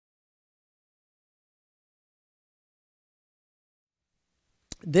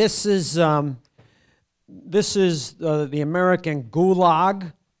This is the American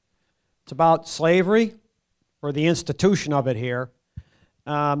Gulag. It's about slavery, or the institution of it here.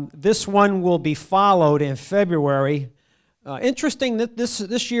 This one will be followed in February. Interesting that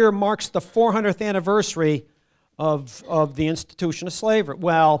this year marks the 400th anniversary of the institution of slavery.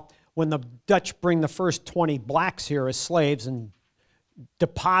 Well, when the Dutch bring the first 20 blacks here as slaves and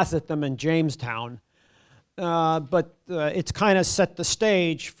deposit them in Jamestown. But it's kind of set the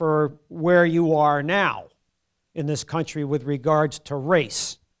stage for where you are now in this country with regards to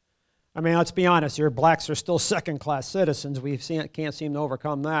race. I mean, let's be honest here, blacks are still second-class citizens. Can't seem to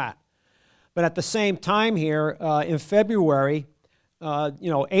overcome that. But at the same time here, in February,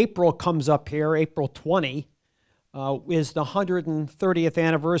 April comes up here, April 20, is the 130th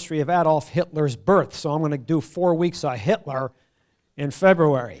anniversary of Adolf Hitler's birth. So I'm going to do 4 weeks of Hitler in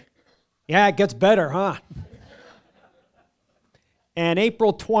February. Yeah, it gets better, huh? And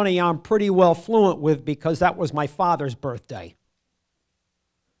April 20, I'm pretty well fluent with because that was my father's birthday.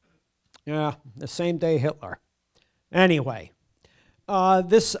 Yeah, the same day Hitler. Anyway,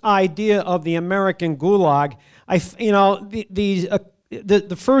 this idea of the American Gulag,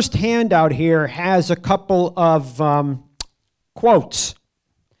 the first handout here has a couple of quotes.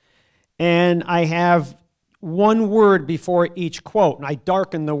 And I have one word before each quote, and I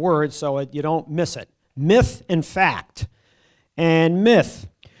darken the word so you don't miss it. Myth and fact. And myth.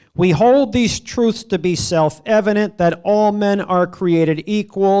 We hold these truths to be self-evident, that all men are created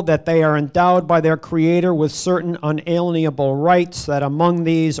equal, that they are endowed by their Creator with certain unalienable rights, that among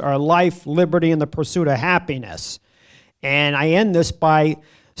these are life, liberty, and the pursuit of happiness. And I end this by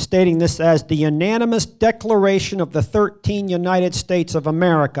stating this as the unanimous declaration of the 13 United States of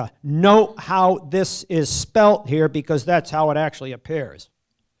America. Note how this is spelt here because that's how it actually appears.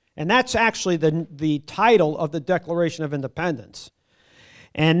 And that's actually the title of the Declaration of Independence.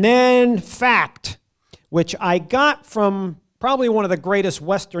 And then fact, which I got from probably one of the greatest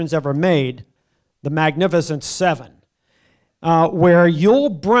Westerns ever made, The Magnificent Seven, where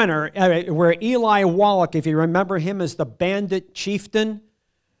Yul Brynner, where Eli Wallach, if you remember him as the bandit chieftain,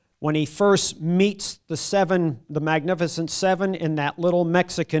 when he first meets the Magnificent Seven in that little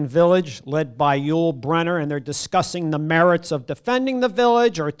Mexican village led by Yul Brynner, and they're discussing the merits of defending the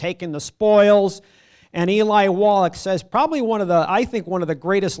village or taking the spoils. And Eli Wallach says probably I think one of the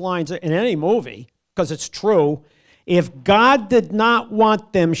greatest lines in any movie, because it's true, if God did not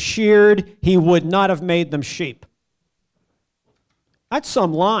want them sheared, he would not have made them sheep. That's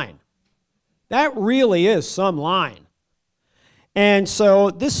some line. That really is some line. And so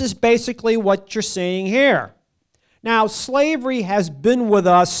this is basically what you're seeing here. Now, slavery has been with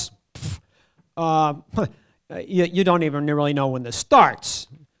us, you don't even really know when this starts.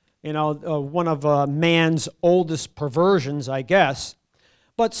 One of man's oldest perversions, I guess.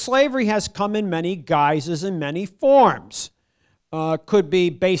 But slavery has come in many guises and many forms. Could be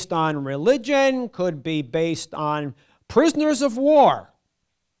based on religion, could be based on prisoners of war.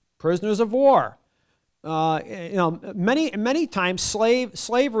 Prisoners of war. Many times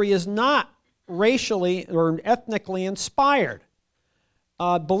slavery is not racially or ethnically inspired.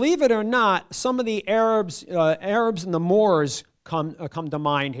 Believe it or not, some of the Arabs and the Moors come to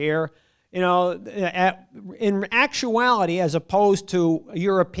mind here. In actuality, as opposed to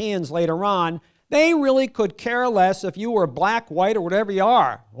Europeans later on, they really could care less if you were black, white, or whatever you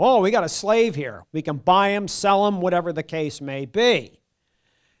are. Oh, we got a slave here. We can buy him, sell him, whatever the case may be.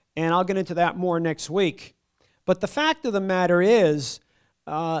 And I'll get into that more next week. But the fact of the matter is,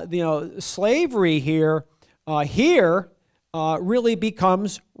 slavery here really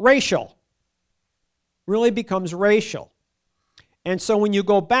becomes racial. Really becomes racial. And so when you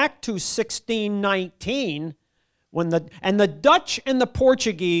go back to 1619, and the Dutch and the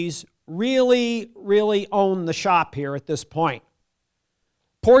Portuguese really own the shop here at this point.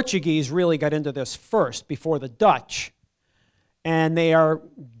 Portuguese really got into this first before the Dutch. And they are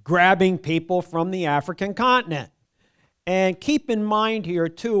grabbing people from the African continent. And keep in mind here,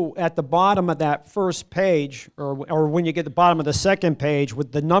 too, at the bottom of that first page, or when you get to the bottom of the second page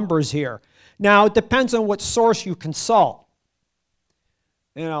with the numbers here. Now, it depends on what source you consult.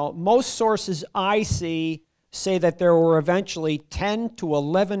 Most sources I see say that there were eventually 10 to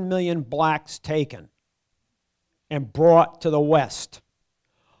 11 million blacks taken and brought to the West.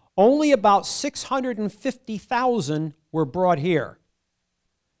 Only about 650,000 were brought here.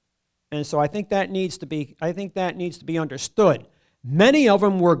 And so I think that needs to be understood. Many of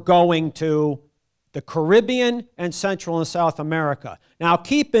them were going to the Caribbean and Central and South America. Now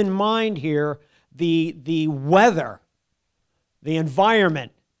keep in mind here the weather, the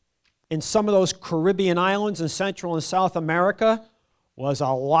environment in some of those Caribbean islands in Central and South America was a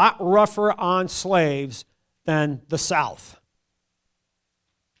lot rougher on slaves than the South.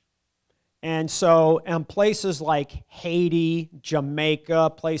 And so in places like Haiti,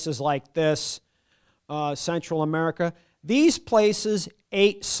 Jamaica, places like this, Central America, these places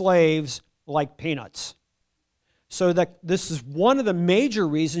ate slaves like peanuts. So that this is one of the major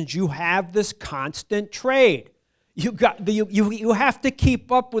reasons you have this constant trade. You have to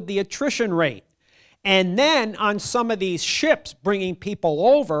keep up with the attrition rate. And then on some of these ships bringing people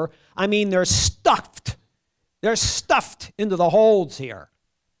over, I mean, they're stuffed. They're stuffed into the holds here.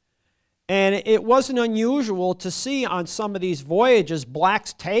 And it wasn't unusual to see on some of these voyages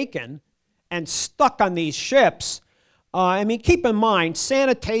blacks taken and stuck on these ships. I mean, keep in mind,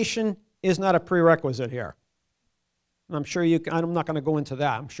 sanitation is not a prerequisite here. I'm sure you can, I'm not going to go into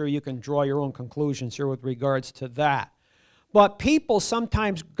that. I'm sure you can draw your own conclusions here with regards to that. But people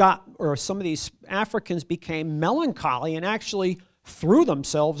sometimes got, or some of these Africans became melancholy and actually threw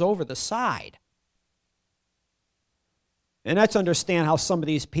themselves over the side. And let's understand how some of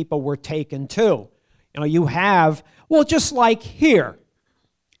these people were taken too. You know, you have, well, just like here,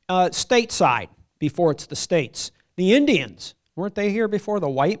 stateside, before it's the States. The Indians, weren't they here before the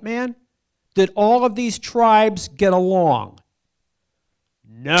white man? Did all of these tribes get along?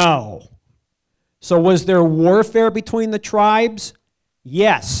 No. So was there warfare between the tribes?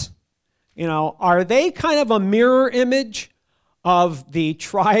 Yes. You know, are they kind of a mirror image of the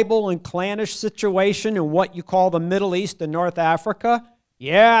tribal and clannish situation in what you call the Middle East and North Africa?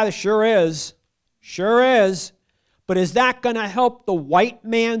 Yeah, it sure is. Sure is. But is that going to help the white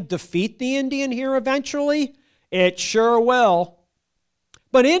man defeat the Indian here eventually? It sure will.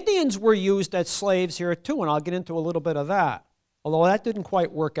 But Indians were used as slaves here too, and I'll get into a little bit of that, although that didn't quite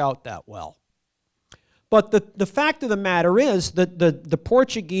work out that well. But the fact of the matter is that the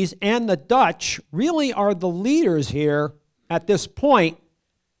Portuguese and the Dutch really are the leaders here at this point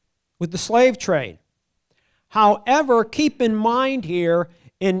with the slave trade. However, keep in mind here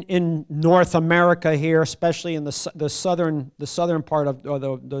in North America here, especially in the southern part of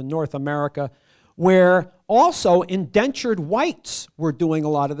the North America, where also indentured whites were doing a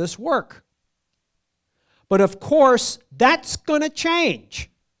lot of this work. But of course, that's going to change.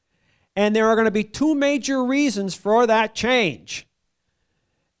 And there are going to be two major reasons for that change.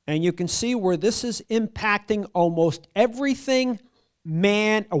 And you can see where this is impacting almost everything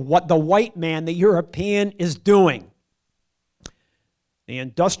what the white man, the European, is doing. The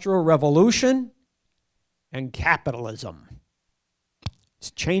Industrial Revolution and capitalism. It's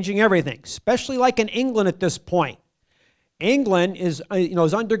changing everything, especially like in England at this point. England is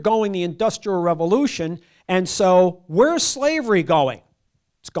undergoing the Industrial Revolution, and so where's slavery going?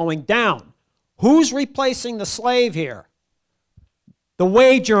 It's going down. Who's replacing the slave here? The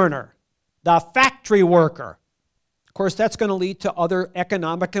wage earner, the factory worker. Of course, that's going to lead to other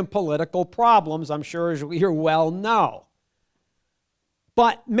economic and political problems, I'm sure, as you well know.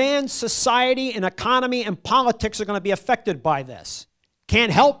 But man's society and economy and politics are going to be affected by this.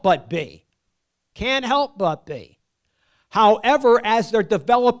 Can't help but be. Can't help but be. However, as they're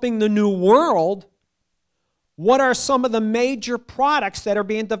developing the new world, what are some of the major products that are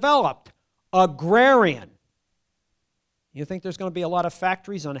being developed? Agrarian. You think there's going to be a lot of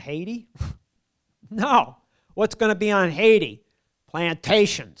factories on Haiti? No. What's going to be on Haiti?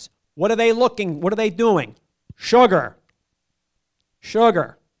 Plantations. What are they doing? Sugar.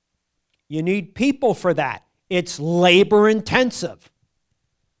 Sugar. You need people for that. It's labor intensive.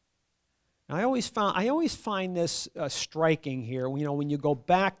 I always find this striking here. You know, when you go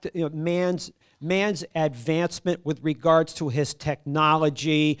back to man's advancement with regards to his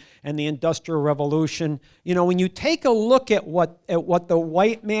technology and the Industrial Revolution. You know, when you take a look at what the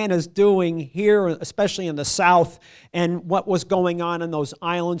white man is doing here, especially in the South, and what was going on in those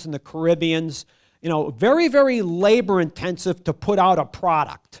islands in the Caribbeans, you know, very, very labor intensive to put out a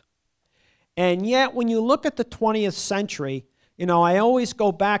product. And yet, when you look at the 20th century, you know, I always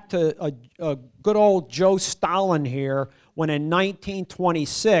go back to a good old Joe Stalin here, when in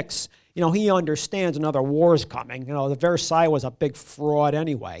 1926, you know, he understands another war is coming. You know, the Versailles was a big fraud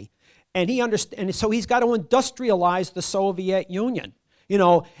anyway. And so he's got to industrialize the Soviet Union. You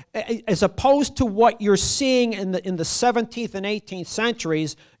know, as opposed to what you're seeing in the 17th and 18th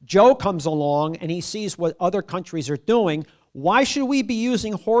centuries, Joe comes along and he sees what other countries are doing. Why should we be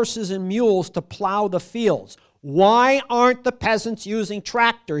using horses and mules to plow the fields? Why aren't the peasants using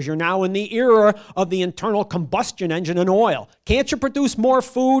tractors? You're now in the era of the internal combustion engine and oil. Can't you produce more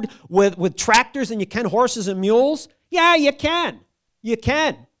food with tractors than you can horses and mules? Yeah, you can. You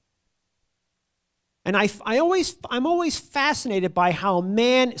can. And I'm always fascinated by how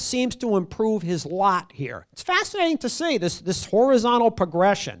man seems to improve his lot here. It's fascinating to see this horizontal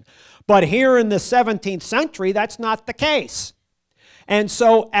progression. But here in the 17th century, that's not the case. And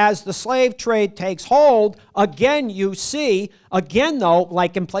so as the slave trade takes hold, again you see, again though,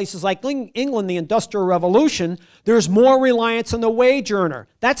 like in places like England, the Industrial Revolution, there's more reliance on the wage earner.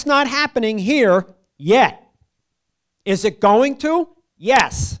 That's not happening here yet. Is it going to?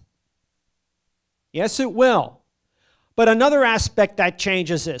 Yes. Yes, it will. But another aspect that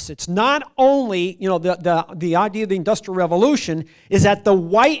changes this, it's not only, the idea of the Industrial Revolution is that the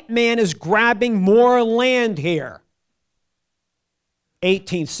white man is grabbing more land here.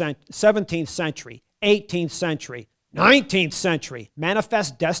 18th century, 17th century, 18th century, 19th century.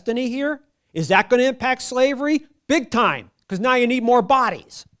 Manifest destiny here? Is that going to impact slavery? Big time, because now you need more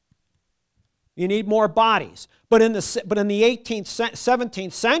bodies. You need more bodies. But in the 18th,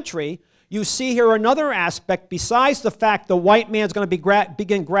 17th century, you see here another aspect besides the fact the white man's going to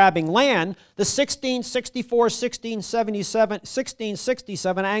begin grabbing land, the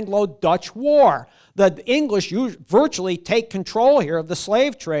 1667 Anglo-Dutch War. The English virtually take control here of the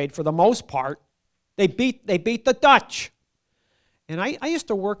slave trade for the most part. They beat the Dutch. And I used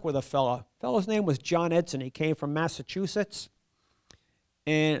to work with a fellow. The fellow's name was John Edson. He came from Massachusetts.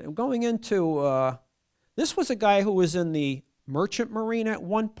 And going into, this was a guy who was in the merchant marine at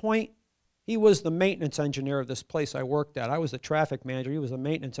one point. He was the maintenance engineer of this place I worked at. I was the traffic manager. He was a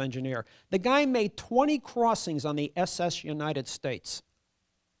maintenance engineer. The guy made 20 crossings on the SS United States.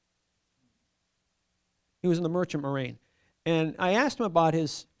 He was in the merchant marine. And I asked him about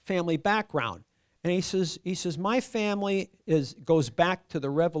his family background. And he says my family goes back to the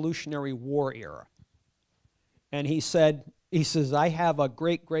Revolutionary War era. And he says, I have a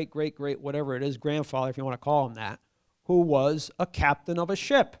great, whatever it is, grandfather, if you want to call him that, who was a captain of a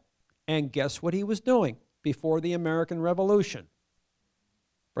ship. And guess what he was doing before the American Revolution?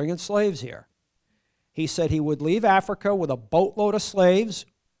 Bringing slaves here. He said he would leave Africa with a boatload of slaves,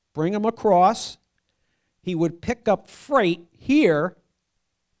 bring them across. He would pick up freight here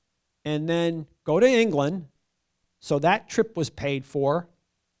and then go to England. So that trip was paid for.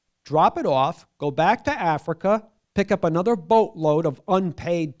 Drop it off, go back to Africa, pick up another boatload of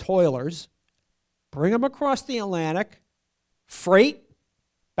unpaid toilers, bring them across the Atlantic, freight,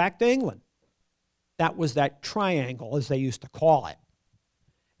 back to England. That was that triangle, as they used to call it.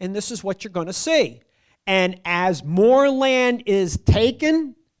 And this is what you're going to see. And as more land is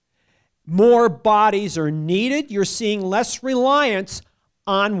taken, more bodies are needed. You're seeing less reliance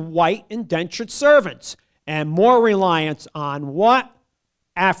on white indentured servants and more reliance on what?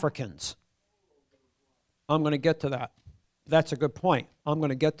 Africans. I'm going to get to that. That's a good point. I'm going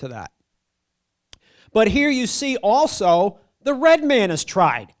to get to that. But here you see also the red man is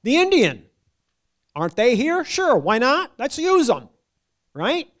tried. The Indian. Aren't they here? Sure, why not? Let's use them,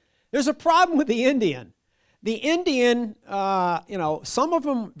 right? There's a problem with the Indian. The Indian, some of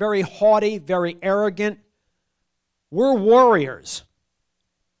them very haughty, very arrogant. We're warriors.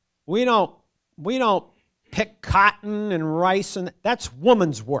 We don't pick cotton and rice, and that's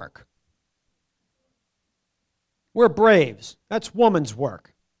woman's work. We're braves. That's woman's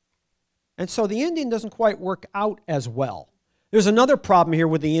work. And so the Indian doesn't quite work out as well. There's another problem here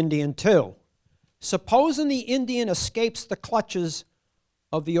with the Indian too. Supposing the Indian escapes the clutches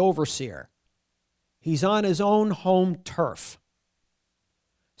of the overseer. He's on his own home turf.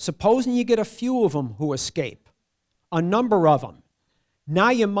 Supposing you get a few of them who escape, a number of them. Now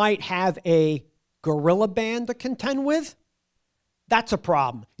you might have a guerrilla band to contend with. That's a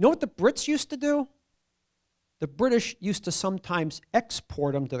problem. You know what the Brits used to do? The British used to sometimes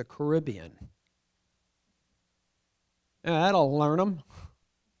export them to the Caribbean. Yeah, that'll learn them.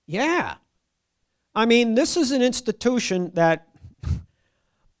 Yeah. I mean, this is an institution that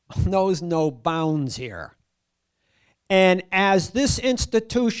knows no bounds here. And as this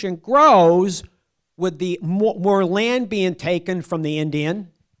institution grows, with the more land being taken from the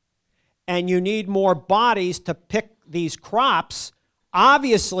Indian, and you need more bodies to pick these crops,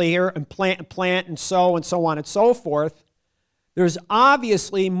 obviously here, and plant and so on and so forth, there's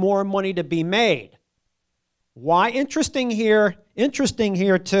obviously more money to be made. Why? Interesting here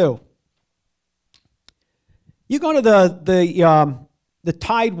too. You go to the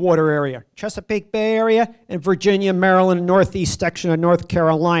Tidewater area, Chesapeake Bay area, and Virginia, Maryland, northeast section of North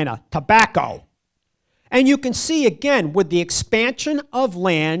Carolina, tobacco. And you can see again, with the expansion of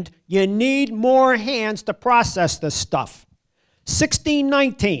land, you need more hands to process this stuff.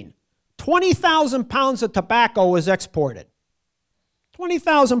 1619, 20,000 pounds of tobacco was exported.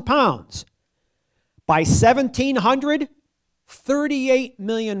 20,000 pounds. By 1700, 38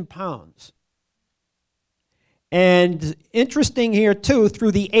 million pounds. And interesting here too,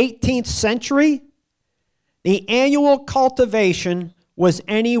 through the 18th century, the annual cultivation was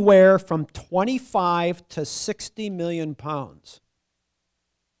anywhere from 25 to 60 million pounds.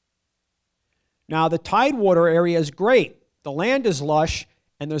 Now the tidewater area is great. The land is lush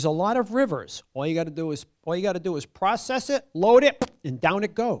and there's a lot of rivers. All you got to do is process it, load it, and down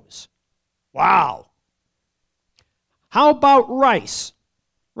it goes. Wow. How about rice?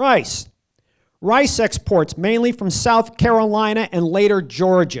 Rice. Rice exports mainly from South Carolina and later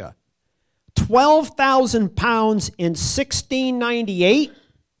Georgia. 12,000 pounds in 1698,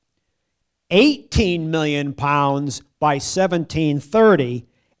 18 million pounds by 1730,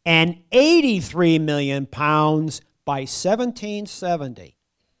 and 83 million pounds by 1770.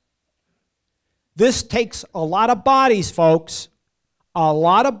 This takes a lot of bodies, folks, a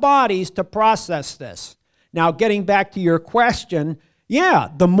lot of bodies to process this. Now, getting back to your question, yeah,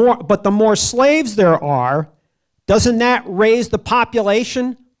 the more slaves there are, doesn't that raise the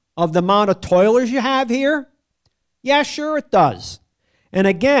population of the amount of toilers you have here? Yeah, sure it does. And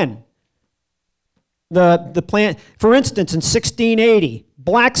again, the plant, for instance, in 1680,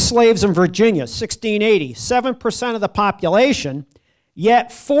 black slaves in Virginia, 1680, 7% of the population, yet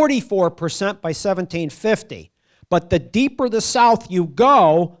 44% by 1750. But the deeper the south you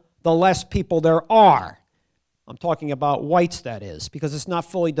go, the less people there are. I'm talking about whites, that is, because it's not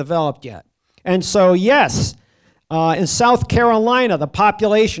fully developed yet. And so, yes, in South Carolina, the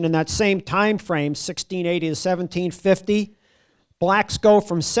population in that same time frame, 1680 to 1750, blacks go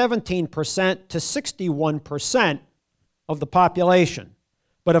from 17% to 61% of the population.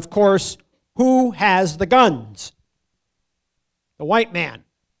 But of course, who has the guns? The white man,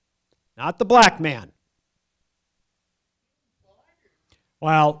 not the black man.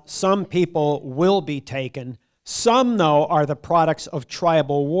 Well, some people will be taken. Some, though, are the products of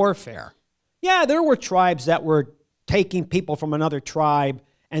tribal warfare. Yeah, there were tribes that were taking people from another tribe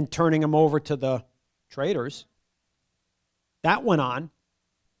and turning them over to the traders. That went on.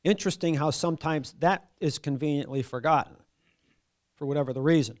 Interesting how sometimes that is conveniently forgotten for whatever the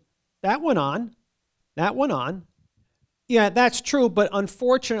reason. That went on. That went on. Yeah, that's true, but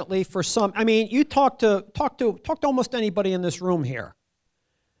unfortunately for some, I mean, you talk to almost anybody in this room here.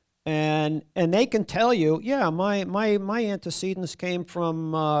 And they can tell you, yeah, my antecedents came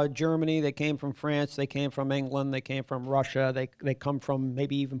from Germany, they came from France, they came from England, they came from Russia, they come from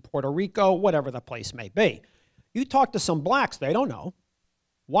maybe even Puerto Rico, whatever the place may be. You talk to some blacks, they don't know.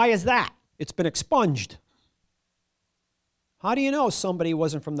 Why is that? It's been expunged. How do you know somebody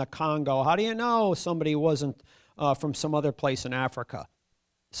wasn't from the Congo? How do you know somebody wasn't from some other place in Africa?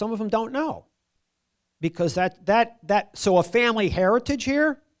 Some of them don't know. Because so a family heritage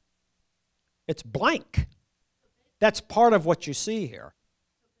here, it's blank. That's part of what you see here.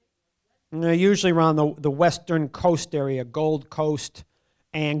 And they're usually around the western coast area, Gold Coast,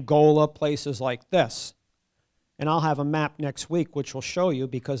 Angola, places like this. And I'll have a map next week which will show you,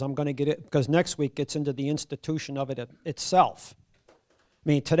 because I'm going to get it, because next week gets into the institution of it itself. I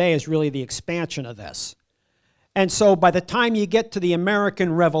mean, today is really the expansion of this. And so by the time you get to the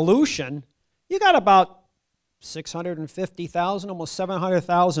American Revolution, you got about 650,000, almost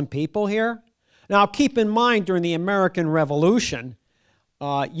 700,000 people here. Now, keep in mind, during the American Revolution,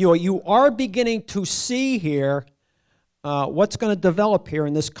 you are beginning to see here what's going to develop here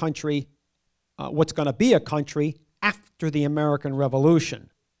in this country, what's going to be a country after the American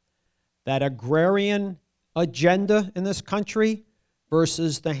Revolution. That agrarian agenda in this country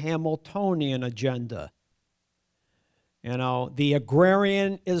versus the Hamiltonian agenda. You know, the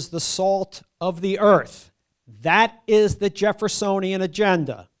agrarian is the salt of the earth. That is the Jeffersonian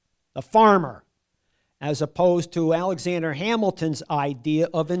agenda, the farmer, as opposed to Alexander Hamilton's idea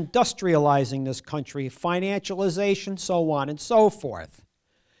of industrializing this country, financialization, so on and so forth.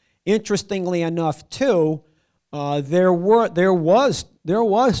 Interestingly enough, too, there was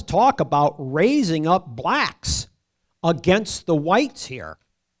talk about raising up blacks against the whites here.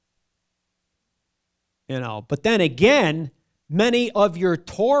 You know, but then again, many of your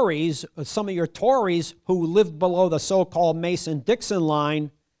Tories, some of your Tories who lived below the so-called Mason-Dixon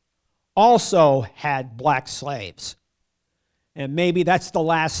Line, also had black slaves. And maybe that's the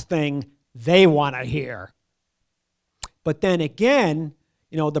last thing they want to hear. But then again,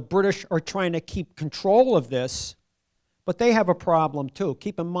 you know, the British are trying to keep control of this, but they have a problem too.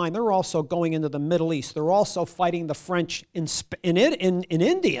 Keep in mind, they're also going into the Middle East. They're also fighting the French in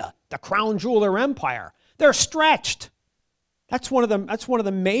India, the crown jewel of their empire. They're stretched. That's one of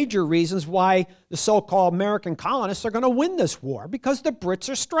the major reasons why the so-called American colonists are going to win this war, because the Brits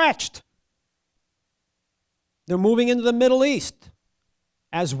are stretched. They're moving into the Middle East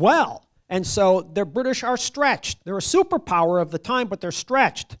as well. And so the British are stretched. They're a superpower of the time, but they're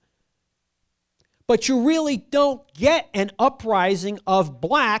stretched. But you really don't get an uprising of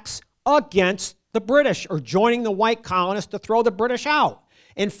blacks against the British or joining the white colonists to throw the British out.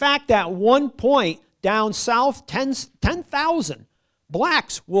 In fact, at one point down south, 10,000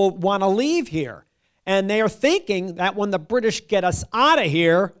 blacks will want to leave here. And they are thinking that when the British get us out of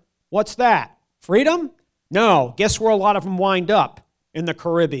here, what's that? Freedom? No. Guess where a lot of them wind up? In the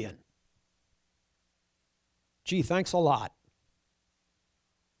Caribbean. Gee, thanks a lot.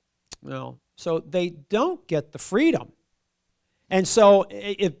 No. So they don't get the freedom. And so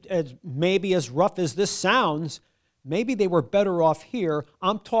maybe as rough as this sounds, maybe they were better off here.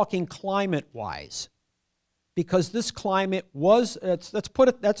 I'm talking climate-wise. Because this climate was, let's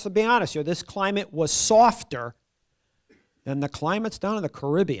be honest here, this climate was softer than the climates down in the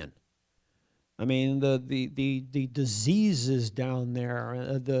Caribbean. I mean, the diseases down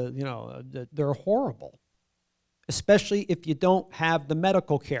there, they're horrible, especially if you don't have the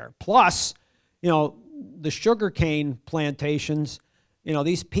medical care. Plus, the sugarcane plantations,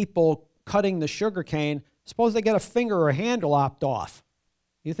 these people cutting the sugarcane, suppose they get a finger or a hand lopped off.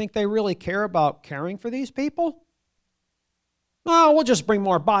 You think they really care about caring for these people? Oh, we'll just bring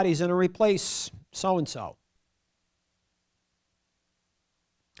more bodies in and replace so-and-so.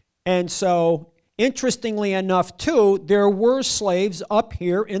 And so, interestingly enough, too, there were slaves up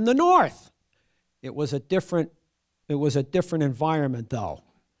here in the north. It was a different environment, though.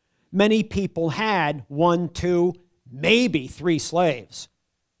 Many people had 1, 2, maybe 3 slaves.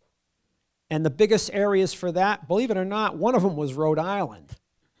 And the biggest areas for that, believe it or not, one of them was Rhode Island.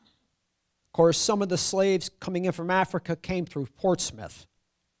 Of course, some of the slaves coming in from Africa came through Portsmouth.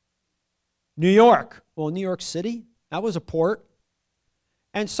 New York, well, New York City, that was a port.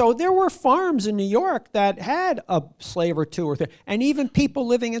 And so there were farms in New York that had a slave or 2 or 3. And even people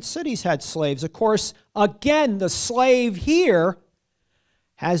living in cities had slaves. Of course, again, the slave here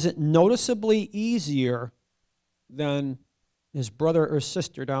has it noticeably easier than his brother or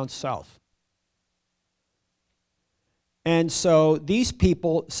sister down south. And so these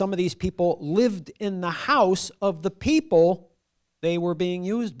people, some of these people lived in the house of the people they were being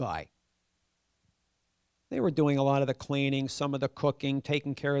used by. They were doing a lot of the cleaning, some of the cooking,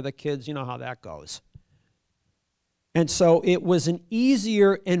 taking care of the kids. You know how that goes. And so it was an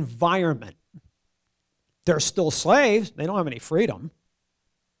easier environment. They're still slaves. They don't have any freedom.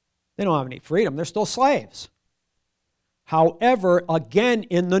 They don't have any freedom. They're still slaves. However, again,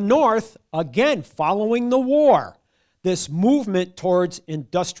 in the north, again, following the war, this movement towards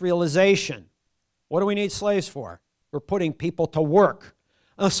industrialization. What do we need slaves for? We're putting people to work.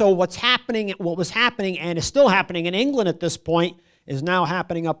 So what was happening and is still happening in England at this point is now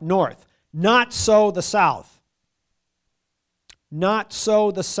happening up north. Not so the South. Not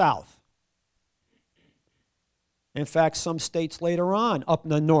so the South. In fact, some states later on up in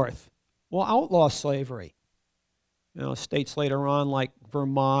the north will outlaw slavery. States later on like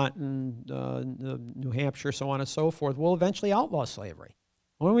Vermont and New Hampshire, so on and so forth, will eventually outlaw slavery.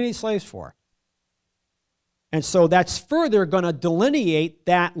 What do we need slaves for? And so that's further going to delineate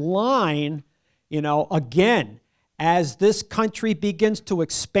that line, again, as this country begins to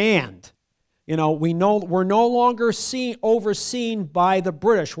expand. We're no longer overseen by the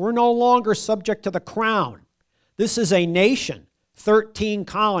British. We're no longer subject to the crown. This is a nation, 13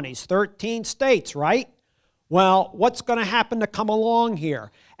 colonies, 13 states, right? Well, what's going to happen to come along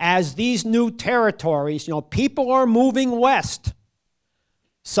here? As these new territories, people are moving west.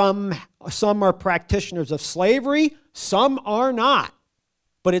 Some are practitioners of slavery, some are not.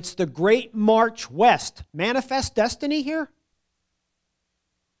 But it's the great march west. Manifest destiny here?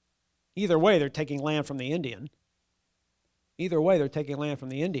 Either way, they're taking land from the Indian. Either way, they're taking land from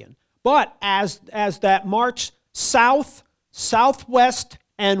the Indian. But as that march south, southwest,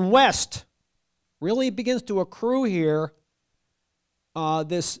 and west really begins to accrue here,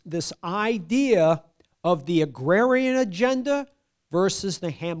 this idea of the agrarian agenda versus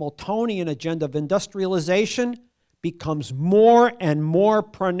the Hamiltonian agenda of industrialization becomes more and more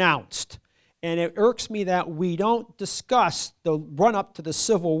pronounced. And it irks me that we don't discuss the run-up to the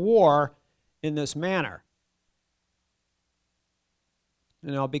Civil War in this manner.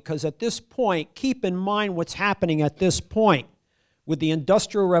 Because at this point, keep in mind what's happening at this point. With the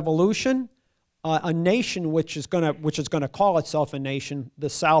Industrial Revolution, a nation which is going to call itself a nation, the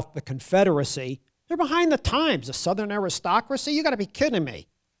South, the Confederacy, they're behind the times. The Southern aristocracy, you got to be kidding me.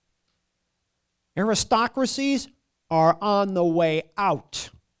 Aristocracies are on the way out.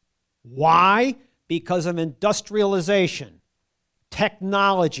 Why? Because of industrialization,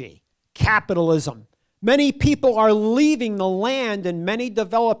 technology, capitalism. Many people are leaving the land in many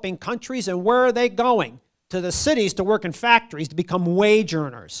developing countries, and where are they going? To the cities to work in factories to become wage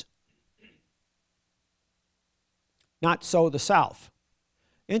earners. Not so the South.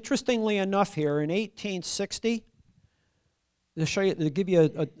 Interestingly enough here, in 1860, to give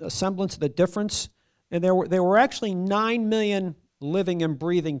you a semblance of the difference, and there were actually 9 million living and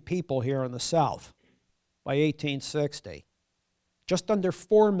breathing people here in the South by 1860. Just under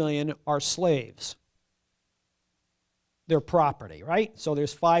 4 million are slaves. Their property, right? So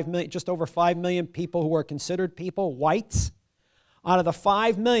there's 5 million, just over 5 million people who are considered people, whites. Out of the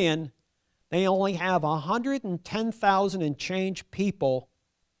 5 million, they only have 110,000 and change people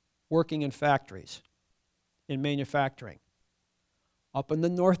working in factories, in manufacturing. Up in the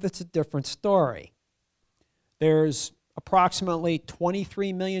north, it's a different story. There's approximately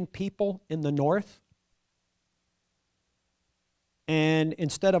 23 million people in the north. And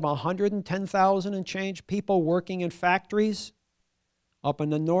instead of 110,000 and change people working in factories, up in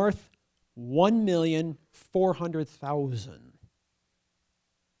the north, 1,400,000.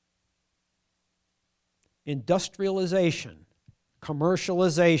 Industrialization,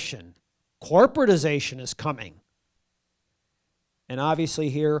 commercialization, corporatization is coming. And obviously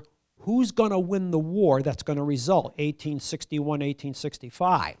here, who's going to win the war that's going to result? 1861,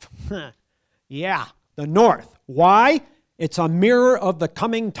 1865. Yeah, the North. Why? It's a mirror of the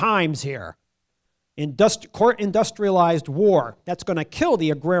coming times here. Court-industrialized war. That's going to kill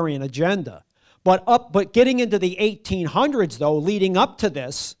the agrarian agenda. But getting into the 1800s, though, leading up to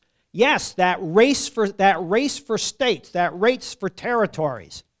this, yes, that race for states, that race for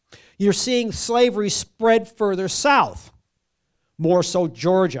territories. You're seeing slavery spread further south. More so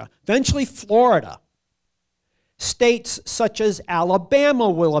Georgia. Eventually Florida. States such as Alabama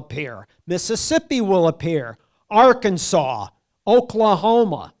will appear. Mississippi will appear. Arkansas,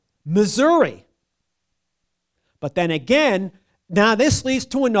 Oklahoma, Missouri. But then again, now this leads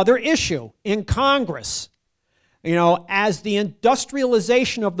to another issue in Congress. You know, as the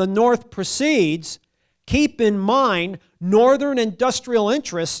industrialization of the North proceeds, keep in mind Northern industrial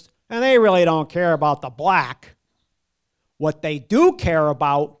interests, and they really don't care about the black. What they do care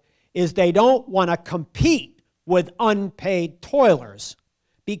about is they don't want to compete with unpaid toilers.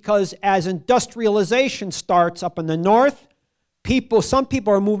 Because as industrialization starts up in the north, some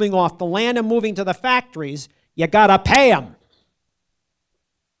people are moving off the land and moving to the factories. You got to pay them.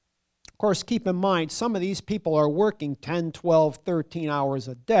 Of course, keep in mind, some of these people are working 10, 12, 13 hours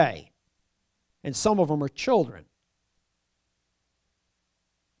a day. And some of them are children.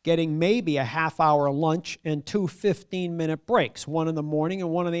 Getting maybe a half-hour lunch and 2 15-minute breaks, one in the morning and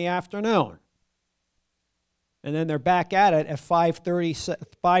one in the afternoon. And then they're back at it at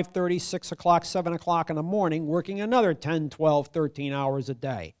 5:30, 6 o'clock, 7 o'clock in the morning, working another 10, 12, 13 hours a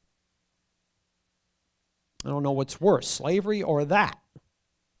day. I don't know what's worse, slavery or that.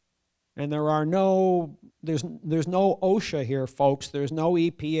 And there's no OSHA here, folks. There's no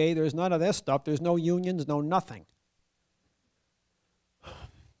EPA. There's none of this stuff. There's no unions, no nothing.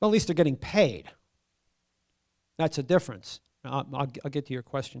 Well, at least they're getting paid. That's a difference. I'll get to your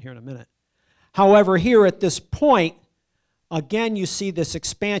question here in a minute. However, here at this point, again, you see this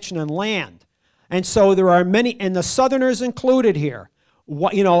expansion in land. And so there are many, and the Southerners included here.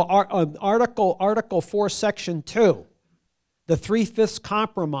 You know, Article 4, Section 2, the 3/5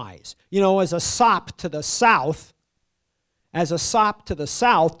 compromise, you know, as a sop to the South,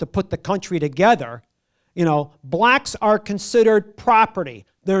 to put the country together, you know, blacks are considered property.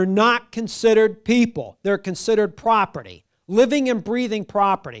 They're not considered people. They're considered property. Living and breathing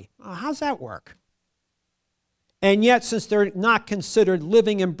property. How's that work? And yet, since they're not considered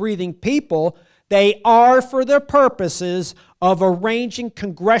living and breathing people, they are for the purposes of arranging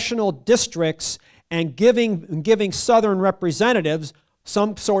congressional districts and giving Southern representatives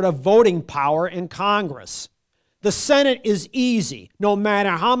some sort of voting power in Congress. The Senate is easy. No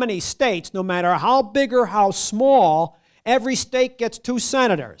matter how many states, no matter how big or how small, every state gets 2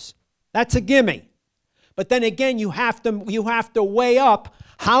 senators. That's a gimme. But then again, you have to weigh up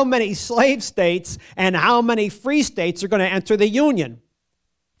how many slave states and how many free states are going to enter the Union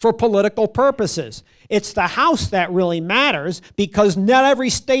for political purposes. It's the House that really matters because not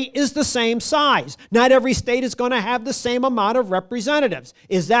every state is the same size. Not every state is going to have the same amount of representatives.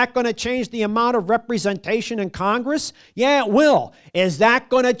 Is that going to change the amount of representation in Congress? Yeah, it will. Is that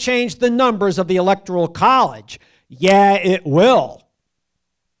going to change the numbers of the Electoral College? Yeah, it will.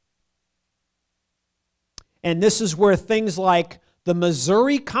 And this is where things like the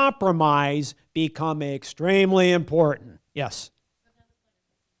Missouri Compromise become extremely important. Yes?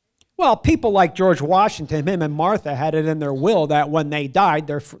 Well, people like George Washington, him and Martha had it in their will that when they died,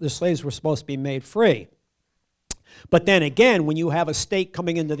 the slaves were supposed to be made free. But then again, when you have a state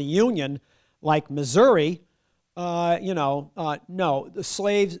coming into the Union like Missouri, no, the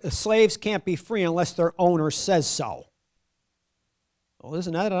slaves can't be free unless their owner says so. Well,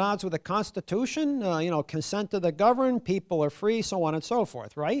 isn't that at odds with the Constitution? Consent to the governed, people are free, so on and so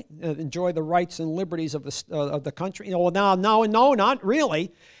forth, right? Enjoy the rights and liberties of the country. No, not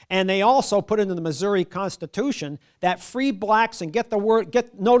really. And they also put into the Missouri Constitution that free blacks, and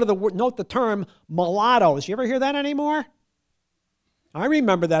note the term mulattoes. You ever hear that anymore? I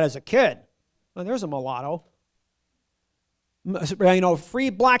remember that as a kid. Well, there's a mulatto. Free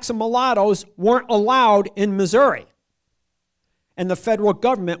blacks and mulattoes weren't allowed in Missouri. And the federal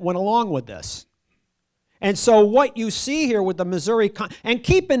government went along with this. And so what you see here with the Missouri, and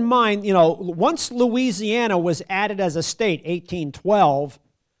keep in mind, once Louisiana was added as a state, 1812,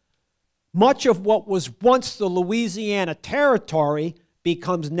 much of what was once the Louisiana Territory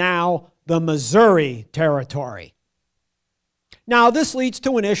becomes now the Missouri Territory. Now, this leads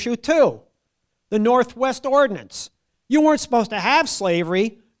to an issue, too. The Northwest Ordinance. You weren't supposed to have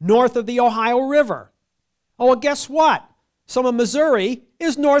slavery north of the Ohio River. Oh, well, guess what? Some of Missouri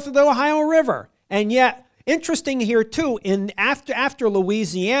is north of the Ohio River. And yet, interesting here, too, after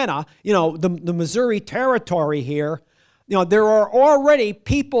Louisiana, the Missouri Territory here, there are already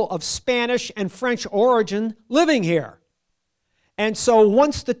people of Spanish and French origin living here. And so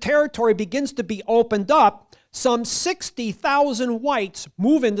once the territory begins to be opened up, some 60,000 whites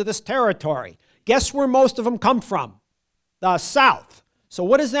move into this territory. Guess where most of them come from? The South. So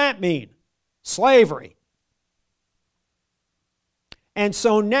what does that mean? Slavery. And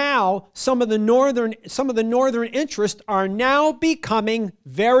so now some of the northern interests are now becoming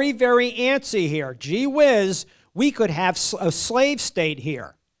very, very antsy here. Gee whiz, we could have a slave state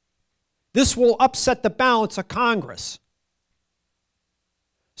here. This will upset the balance of Congress.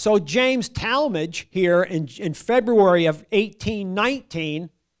 So James Talmadge here in February of 1819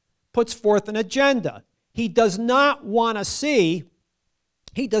 puts forth an agenda. He does not want to see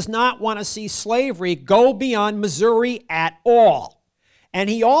slavery go beyond Missouri at all. And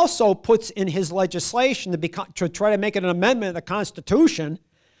he also puts in his legislation to try to make it an amendment of the Constitution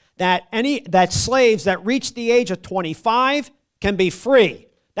that slaves that reach the age of 25 can be free.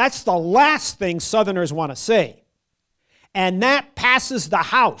 That's the last thing Southerners want to see. And that passes the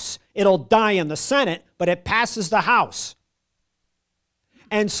House. It'll die in the Senate, but it passes the House.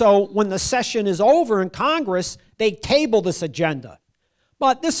 And so when the session is over in Congress, they table this agenda.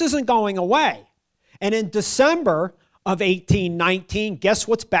 But this isn't going away. And in December of 1819, guess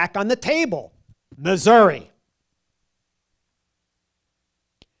what's back on the table? Missouri.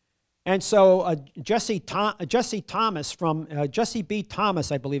 And so Jesse B.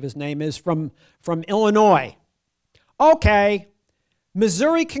 Thomas, I believe his name is, from Illinois. Okay,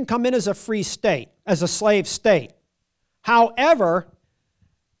 Missouri can come in as a free state, as a slave state. However,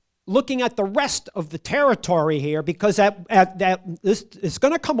 looking at the rest of the territory here, because it's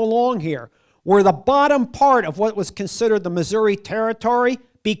going to come along here, where the bottom part of what was considered the Missouri Territory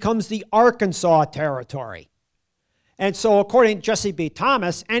becomes the Arkansas Territory. And so according to Jesse B.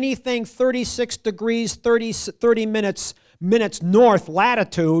 Thomas, anything 36 degrees, 30 minutes north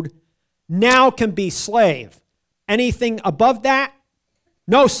latitude now can be slave. Anything above that,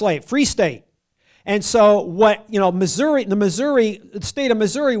 no slave, free state. And so the state of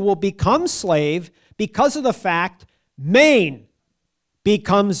Missouri will become slave because of the fact Maine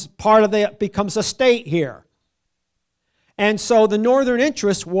becomes a state here. And so the northern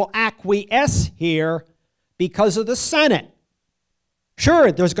interests will acquiesce here because of the Senate.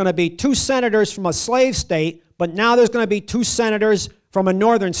 Sure, there's going to be 2 senators from a slave state, but now there's going to be 2 senators from a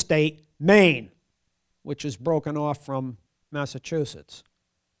northern state, Maine, which is broken off from Massachusetts.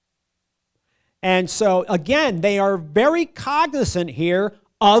 And so, again, they are very cognizant here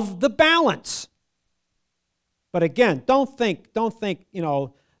of the balance. But again, don't think,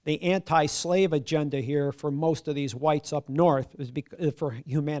 the anti-slave agenda here for most of these whites up north is for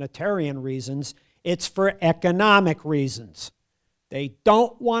humanitarian reasons. It's for economic reasons. They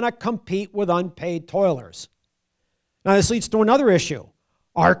don't want to compete with unpaid toilers. Now, this leads to another issue.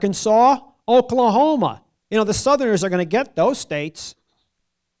 Arkansas, Oklahoma. The Southerners are going to get those states.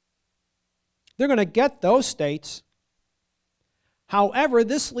 They're going to get those states. However,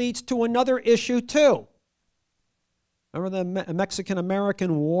 this leads to another issue too. Remember the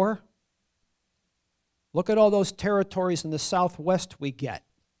Mexican-American War? Look at all those territories in the Southwest we get.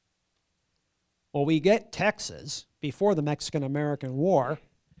 Well, we get Texas before the Mexican-American War.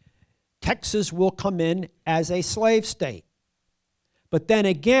 Texas will come in as a slave state. But then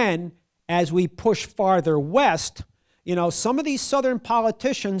again, as we push farther west, you know, some of these Southern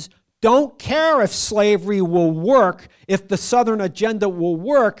politicians don't care if slavery will work, if the Southern agenda will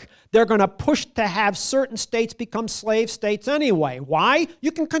work. They're going to push to have certain states become slave states anyway. Why?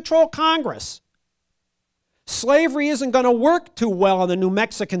 You can control Congress. Slavery isn't going to work too well in the New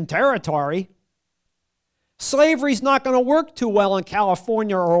Mexican territory. Slavery's not going to work too well in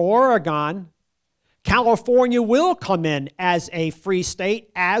California or Oregon. California will come in as a free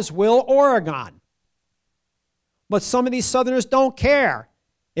state, as will Oregon. But some of these Southerners don't care.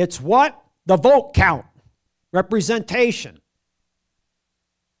 It's what? The vote count, representation.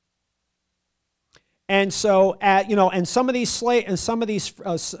 And so, you know, and some of these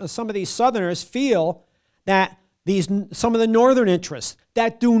Southerners feel that some of the Northern interests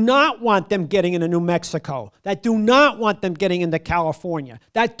that do not want them getting into New Mexico, that do not want them getting into California,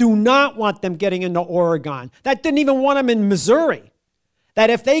 that do not want them getting into Oregon, that didn't even want them in Missouri, that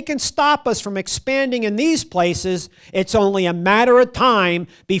if they can stop us from expanding in these places, it's only a matter of time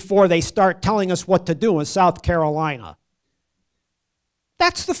before they start telling us what to do in South Carolina.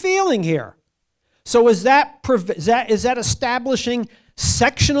 That's the feeling here. So is that establishing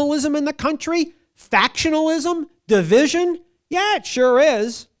sectionalism in the country? Factionalism? Division? Yeah, it sure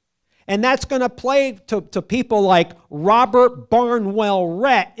is. And that's going to play to people like Robert Barnwell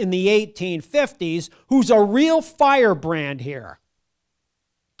Rhett in the 1850s, who's a real firebrand here.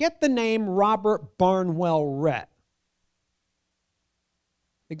 Get the name Robert Barnwell Rhett.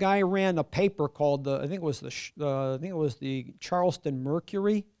 The guy ran a paper called I think it was the Charleston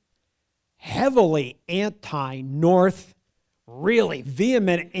Mercury. Heavily anti-North, really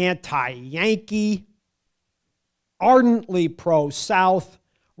vehement anti-Yankee, ardently pro-South.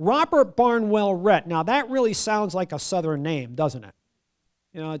 Robert Barnwell Rhett. Now that really sounds like a Southern name, doesn't it?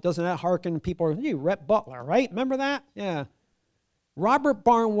 You know, doesn't that harken people? Hey, Rhett Butler, right? Remember that? Yeah. Robert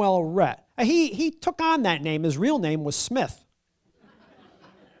Barnwell Rhett. He took on that name. His real name was Smith.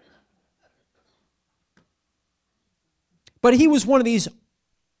 But he was one of these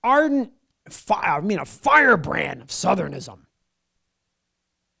ardent, a firebrand of Southernism.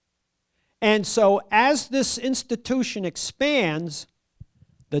 And so as this institution expands,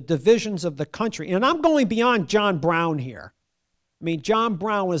 the divisions of the country, and I'm going beyond John Brown here. I mean, John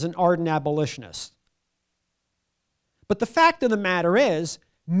Brown was an ardent abolitionist. But the fact of the matter is,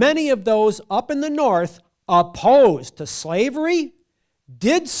 many of those up in the North opposed to slavery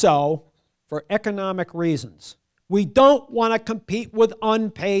did so for economic reasons. We don't want to compete with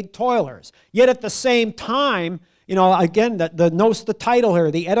unpaid toilers. Yet at the same time, you know, again, notice the title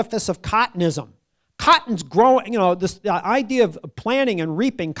here, the edifice of cottonism. Cotton's growing, you know, the idea of planting and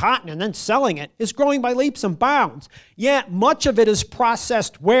reaping cotton and then selling it is growing by leaps and bounds. Yet much of it is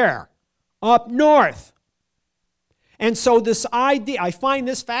processed where? Up north. And so this idea, I find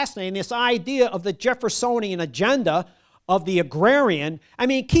this fascinating, this idea of the Jeffersonian agenda of the agrarian. I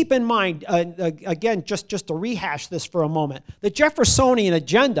mean, keep in mind, again, just to rehash this for a moment, the Jeffersonian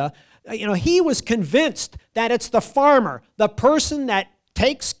agenda, you know, he was convinced that it's the farmer, the person that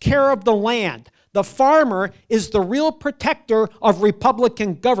takes care of the land. The farmer is the real protector of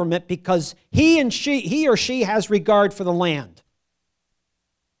Republican government because he or she has regard for the land.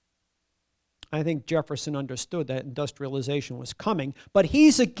 I think Jefferson understood that industrialization was coming, but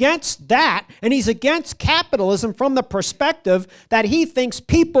he's against that, and he's against capitalism from the perspective that he thinks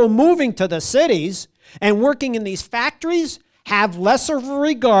people moving to the cities and working in these factories have less of a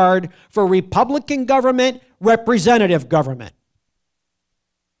regard for Republican government, representative government.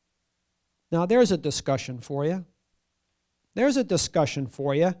 Now there's a discussion for you. There's a discussion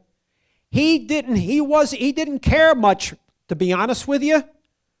for you. He didn't care much, to be honest with you,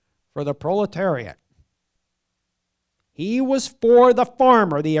 for the proletariat. He was for the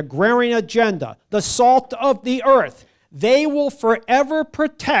farmer, the agrarian agenda, the salt of the earth. They will forever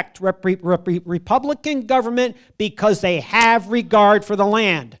protect Republican government because they have regard for the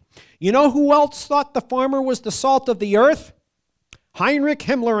land. You know who else thought the farmer was the salt of the earth? Heinrich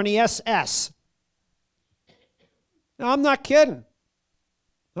Himmler and the SS. Now, I'm not kidding.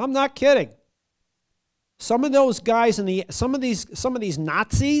 I'm not kidding. Some of those guys some of these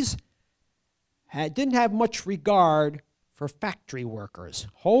Nazis didn't have much regard for factory workers.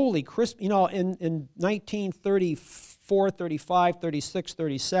 Holy crisp, you know, in 1934, 35, 36,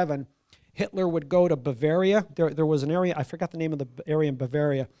 37, Hitler would go to Bavaria. There was an area, I forgot the name of the area in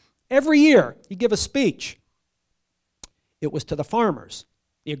Bavaria. Every year, he'd give a speech. It was to the farmers,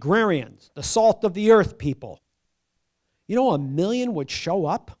 the agrarians, the salt of the earth people. You know, 1 million would show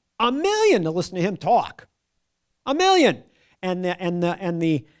up. 1 million to listen to him talk. 1 million. And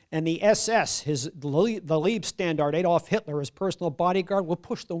the and the SS, the Leibstandard, Adolf Hitler, his personal bodyguard, will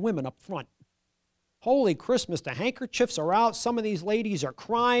push the women up front. Holy Christmas, the handkerchiefs are out. Some of these ladies are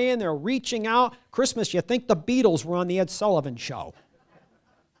crying. They're reaching out. Christmas, you think the Beatles were on the Ed Sullivan Show.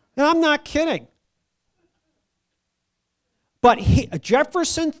 And I'm not kidding. But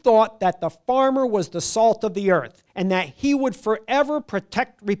Jefferson thought that the farmer was the salt of the earth and that he would forever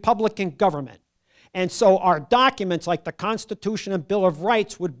protect Republican government. And so our documents like the Constitution and Bill of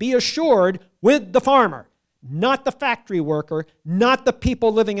Rights would be assured with the farmer, not the factory worker, not the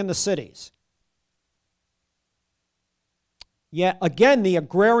people living in the cities. Yet again, the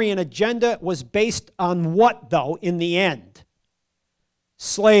agrarian agenda was based on what, though, in the end?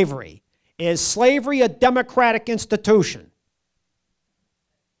 Slavery. Is slavery a democratic institution?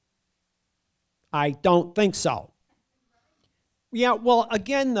 I don't think so. Yeah, well,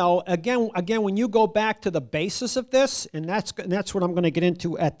 again, though, when you go back to the basis of this, and that's what I'm going to get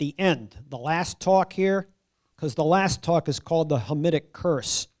into at the end, the last talk here, because the last talk is called the Hamitic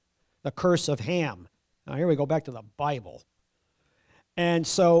curse, the curse of Ham. Now, here we go back to the Bible. And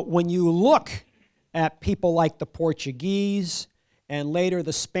so when you look at people like the Portuguese and later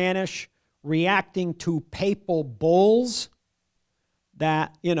the Spanish reacting to papal bulls,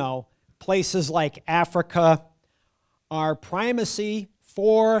 that, places like Africa are primacy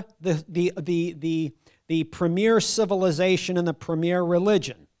for the premier civilization and the premier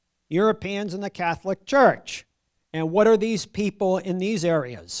religion, Europeans and the Catholic Church. And what are these people in these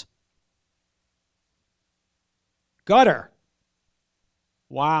areas? Gutter.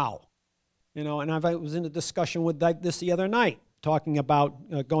 Wow. And I was in a discussion with this the other night, talking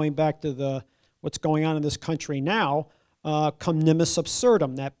about going back to what's going on in this country now, cum nimis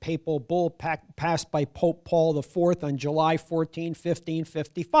absurdum, that papal bull passed by Pope Paul IV on July 14,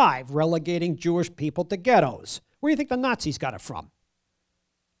 1555, relegating Jewish people to ghettos. Where do you think the Nazis got it from?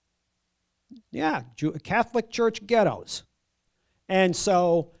 Yeah, Catholic Church ghettos. And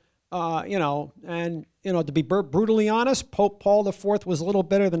so, to be brutally honest, Pope Paul IV was a little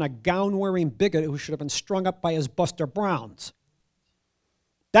better than a gown-wearing bigot who should have been strung up by his Buster Browns.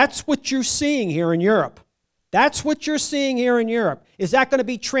 That's what you're seeing here in Europe. That's what you're seeing here in Europe. Is that going to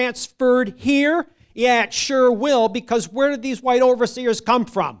be transferred here? Yeah, it sure will, because where did these white overseers come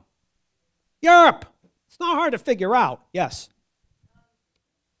from? Europe. It's not hard to figure out. Yes.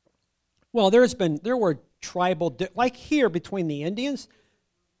 Well, there were tribal, like here between the Indians.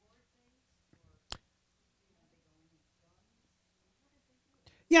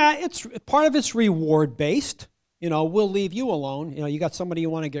 Yeah, part of it's reward based. We'll leave you alone. You got somebody you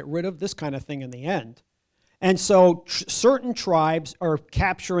want to get rid of, this kind of thing in the end. And so certain tribes are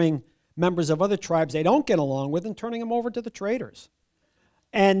capturing members of other tribes they don't get along with and turning them over to the traders.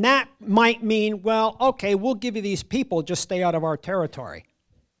 And that might mean, well, okay, we'll give you these people, just stay out of our territory.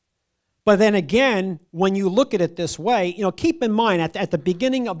 But then again, when you look at it this way, keep in mind at the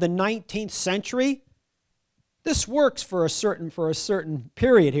beginning of the 19th century, this works for a certain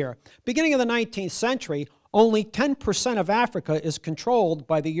period here. Beginning of the 19th century, only 10% of Africa is controlled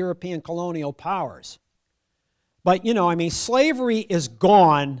by the European colonial powers. But, slavery is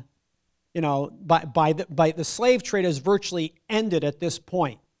gone, by the slave trade has virtually ended at this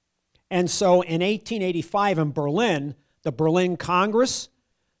point. And so in 1885 in Berlin, the Berlin Congress,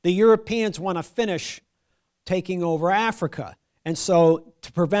 the Europeans want to finish taking over Africa. And so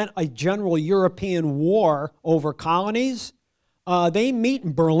to prevent a general European war over colonies, they meet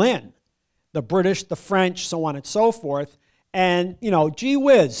in Berlin, the British, the French, so on and so forth. And, gee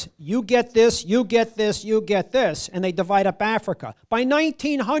whiz, you get this, you get this, you get this, and they divide up Africa. By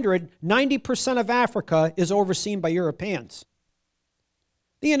 1900, 90% of Africa is overseen by Europeans.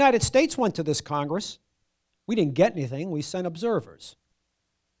 The United States went to this Congress. We didn't get anything. We sent observers.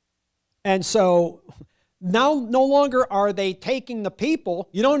 And so now no longer are they taking the people.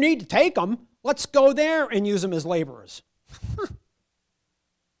 You don't need to take them. Let's go there and use them as laborers.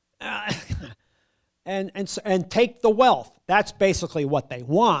 And take the wealth. That's basically what they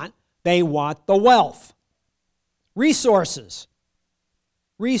want. They want the wealth. Resources.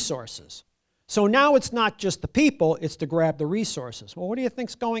 Resources. So now it's not just the people, it's to grab the resources. Well, what do you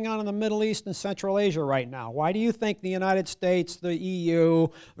think's going on in the Middle East and Central Asia right now? Why do you think the United States, the EU,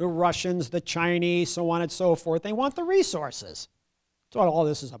 the Russians, the Chinese, so on and so forth, they want the resources? That's what all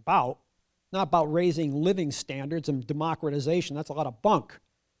this is about. Not about raising living standards and democratization. That's a lot of bunk.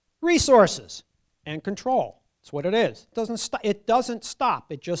 Resources and control. That's what it is. It doesn't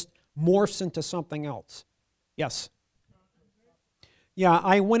stop. It just morphs into something else. Yes? Yeah,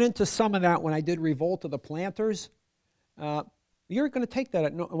 I went into some of that when I did Revolt of the Planters. You're going to take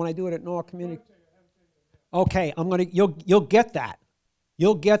that when I do it at Noah Community. Okay, you'll get that.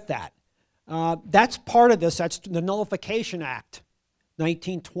 You'll get that. That's part of this. That's the Nullification Act,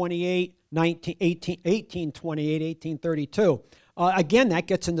 1828, 1832. Again, that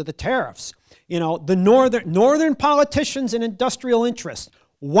gets into the tariffs. You know, the northern politicians and industrial interests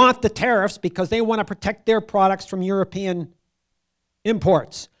want the tariffs because they want to protect their products from European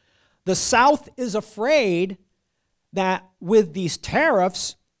imports. The South is afraid that with these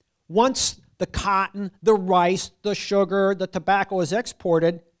tariffs, once the cotton, the rice, the sugar, the tobacco is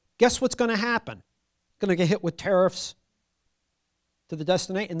exported, guess what's going to happen? It's going to get hit with tariffs to the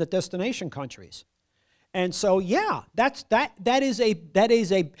destination countries. And so, yeah, that is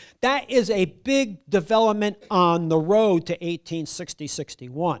a big development on the road to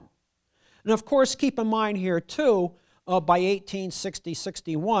 1860-61. And of course, keep in mind here too, by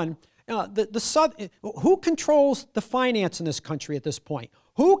 1860-61, who controls the finance in this country at this point?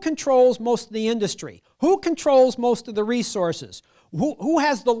 Who controls most of the industry? Who controls most of the resources? Who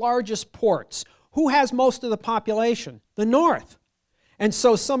has the largest ports? Who has most of the population? The North. And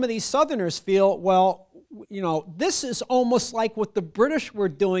so some of these Southerners feel, well, you know, this is almost like what the British were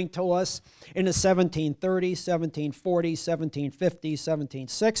doing to us in the 1730s, 1740s, 1750s,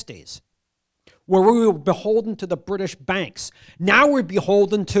 1760s, where we were beholden to the British banks. Now we're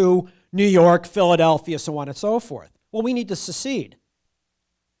beholden to New York, Philadelphia, so on and so forth. Well, we need to secede.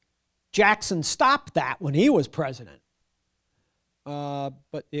 Jackson stopped that when he was president.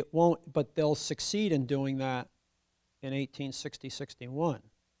 But it won't, but they'll succeed in doing that in 1860-61.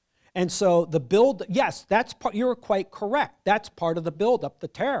 And so the build, yes, that's part, you're quite correct. That's part of the buildup, the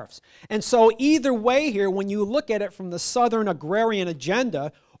tariffs. And so either way here, when you look at it from the Southern agrarian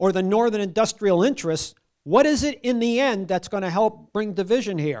agenda or the Northern industrial interests, what is it in the end that's going to help bring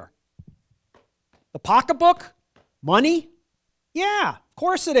division here? The pocketbook? Money? Yeah, of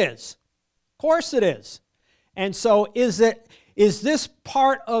course it is. Of course it is. And so is this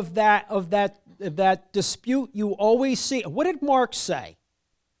part of that dispute you always see? What did Marx say?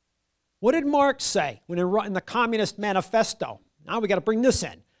 What did Marx say when in the Communist Manifesto? Now we got to bring this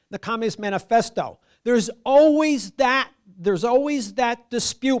in. The Communist Manifesto. There's always that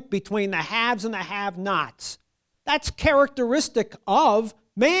dispute between the haves and the have-nots. That's characteristic of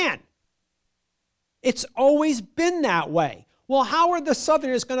man. It's always been that way. Well, how are the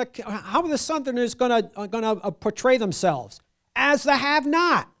Southerners going to portray themselves? As the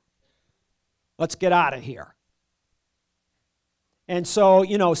have-not. Let's get out of here. And so,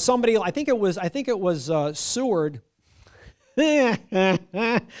 you know, somebody, I think it was Seward,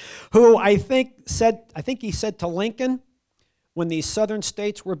 who I think he said to Lincoln, when these southern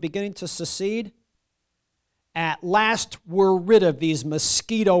states were beginning to secede, at last we're rid of these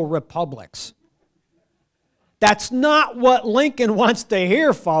mosquito republics. That's not what Lincoln wants to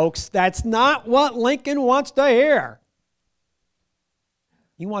hear, folks. That's not what Lincoln wants to hear.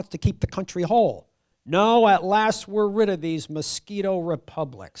 He wants to keep the country whole. No, at last we're rid of these mosquito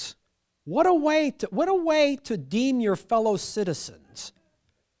republics. What a way to deem your fellow citizens.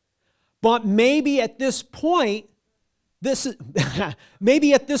 But maybe at this point, this is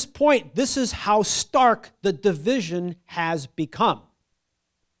how stark the division has become.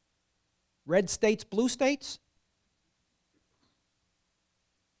 Red states, blue states?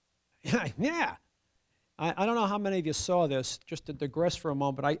 Yeah. I don't know how many of you saw this, just to digress for a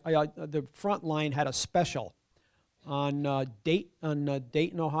moment, but the front line had a special on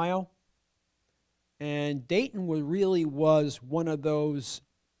Dayton, Ohio. And Dayton really was one of those,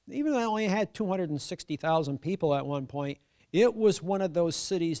 even though it only had 260,000 people at one point, it was one of those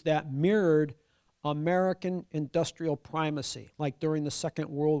cities that mirrored American industrial primacy, like during the Second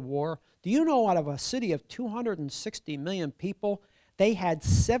World War. Do you know out of a city of 260 million people, they had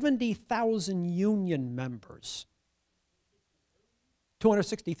 70,000 union members.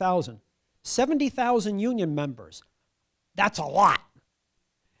 260,000. 70,000 union members. That's a lot.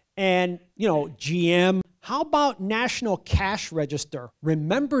 And, you know, GM. How about National Cash Register?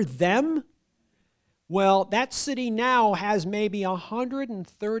 Remember them? Well, that city now has maybe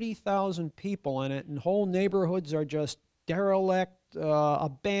 130,000 people in it, and whole neighborhoods are just derelict,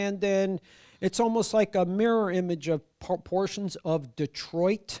 abandoned. It's almost like a mirror image of portions of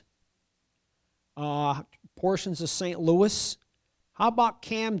Detroit, portions of St. Louis. How about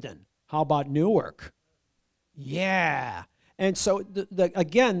Camden? How about Newark? Yeah. And so,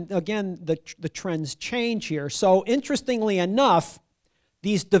 again, the trends change here. So, interestingly enough,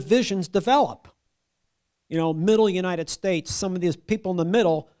 these divisions develop. You know, middle United States, some of these people in the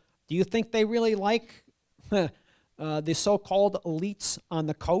middle, do you think they really like the so-called elites on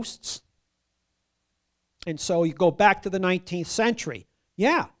the coasts? And so you go back to the 19th century.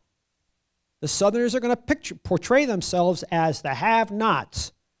 Yeah. The Southerners are going to portray themselves as the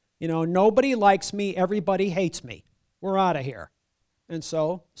have-nots. You know, nobody likes me, everybody hates me. We're out of here. And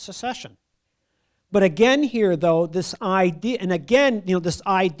so, secession. But again here, though, this idea, and again, you know, this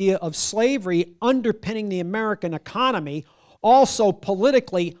idea of slavery underpinning the American economy also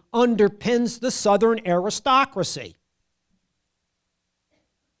politically underpins the Southern aristocracy.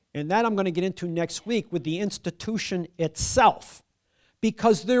 And that I'm going to get into next week with the institution itself,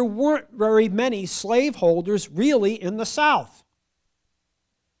 because there weren't very many slaveholders really in the South.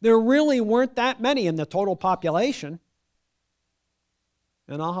 There really weren't that many in the total population.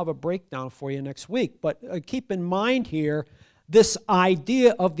 And I'll have a breakdown for you next week. But keep in mind here, this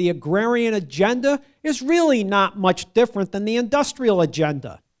idea of the agrarian agenda is really not much different than the industrial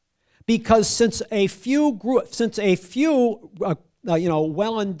agenda. Because since a few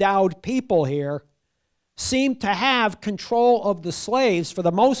well-endowed people here seem to have control of the slaves for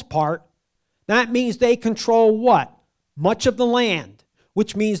the most part, that means they control what? Much of the land,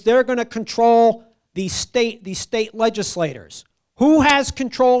 which means they're going to control the state legislators. Who has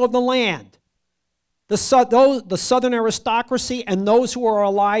control of the land? The Southern aristocracy and those who are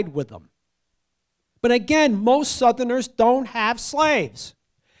allied with them. But again, most Southerners don't have slaves.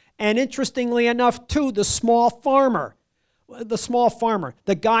 And interestingly enough, too, the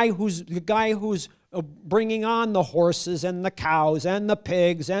guy who's bringing on the horses and the cows and the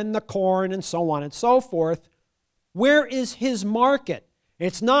pigs and the corn and so on and so forth, where is his market?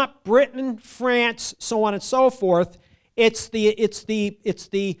 It's not Britain, France, so on and so forth. It's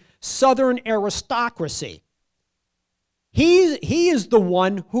the Southern aristocracy. He is the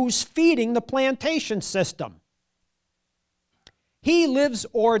one who's feeding the plantation system. He lives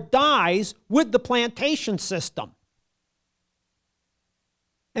or dies with the plantation system.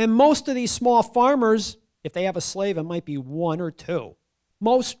 And most of these small farmers, if they have a slave, it might be one or two.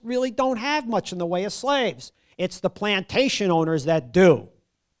 Most really don't have much in the way of slaves. It's the plantation owners that do.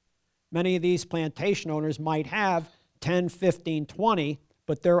 Many of these plantation owners might have 10, 15, 20,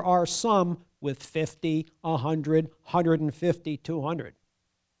 but there are some with 50, 100, 150, 200.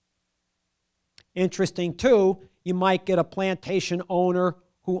 Interesting, too, you might get a plantation owner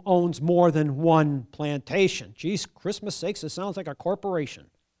who owns more than one plantation. Geez, Christmas sakes, it sounds like a corporation.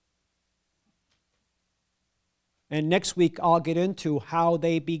 And next week, I'll get into how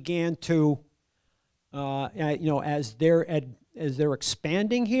they began to, as they're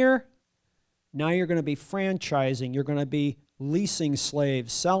expanding here, now you're going to be franchising. You're going to be leasing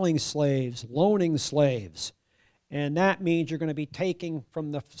slaves, selling slaves, loaning slaves. And that means you're going to be taking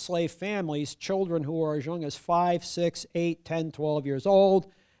from the slave families children who are as young as 5, 6, 8, 10, 12 years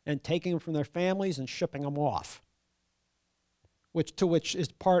old, and taking them from their families and shipping them off, which is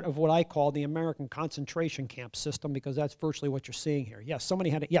part of what I call the American concentration camp system, because that's virtually what you're seeing here. Yes, somebody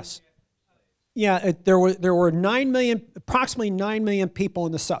had it. Yes. Yeah, there were 9 million, approximately 9 million people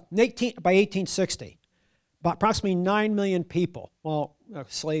in the South by 1860. But approximately 9 million people. Well,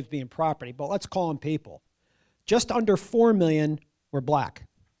 slaves being property, but let's call them people. Just under 4 million were black.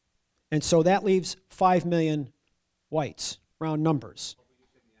 And so that leaves 5 million whites, round numbers.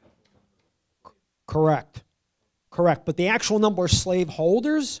 Correct. Correct. But the actual number of slave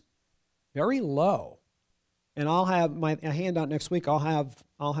holders, very low. And I'll have my handout next week. I'll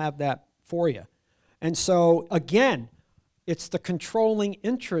have that for you. And so again, it's the controlling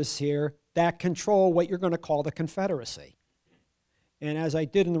interests here that control what you're going to call the Confederacy. And as I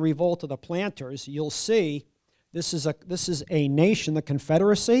did in the Revolt of the Planters, you'll see this is a nation, the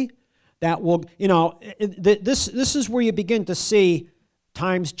Confederacy, that will, this is where you begin to see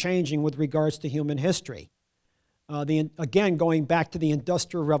times changing with regards to human history. Again, going back to the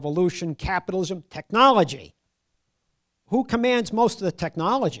Industrial Revolution, capitalism, technology. Who commands most of the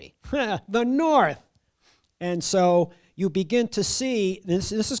technology? The North. And so you begin to see,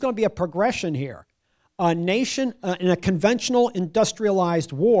 this is going to be a progression here. A nation in a conventional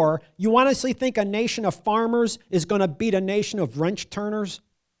industrialized war, you honestly think a nation of farmers is going to beat a nation of wrench turners?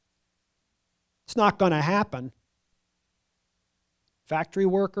 It's not going to happen. Factory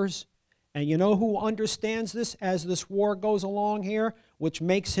workers. And you know who understands this as this war goes along here, which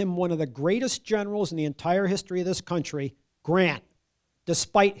makes him one of the greatest generals in the entire history of this country? Grant,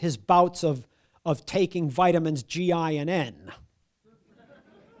 despite his bouts of taking vitamins G, I, and N.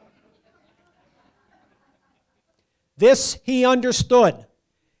 This he understood,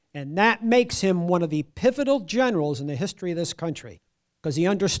 and that makes him one of the pivotal generals in the history of this country, because he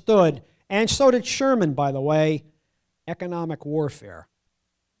understood, and so did Sherman, by the way, economic warfare.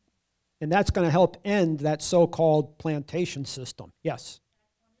 And that's going to help end that so-called plantation system. Yes?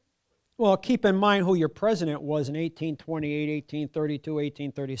 Well, keep in mind who your president was in 1828, 1832,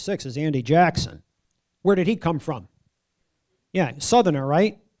 1836 is Andy Jackson. Where did he come from? Yeah, Southerner,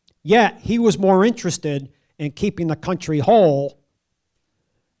 right? Yet he was more interested in keeping the country whole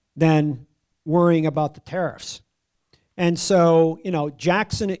than worrying about the tariffs. And so, you know,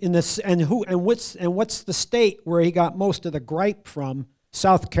 Jackson in this, and what's the state where he got most of the gripe from?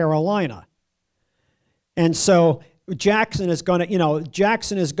 South Carolina. And so Jackson is going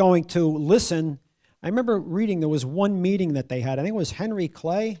to listen. I remember reading there was one meeting that they had. I think it was Henry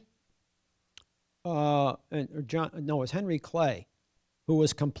Clay. It was Henry Clay, who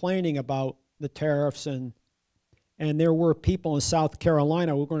was complaining about the tariffs, and there were people in South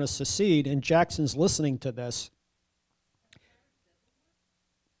Carolina who were going to secede, and Jackson's listening to this.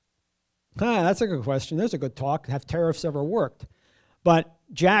 That's a good question. There's a good talk. Have tariffs ever worked? But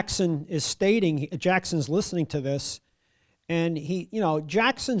Jackson's listening to this, and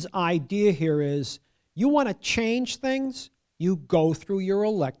Jackson's idea here is, you want to change things, you go through your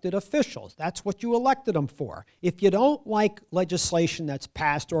elected officials. That's what you elected them for. If you don't like legislation that's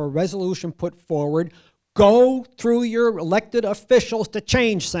passed or a resolution put forward, go through your elected officials to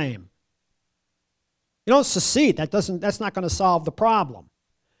change same. You don't secede. That's not going to solve the problem.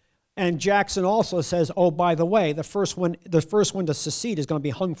 And Jackson also says, oh, by the way, the first one to secede is going to be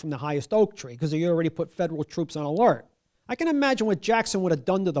hung from the highest oak tree because he already put federal troops on alert. I can imagine what Jackson would have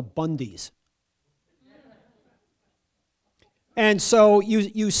done to the Bundys. And so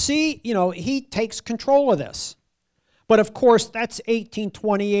you see, he takes control of this. But of course, that's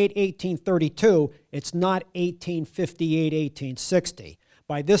 1828, 1832. It's not 1858, 1860.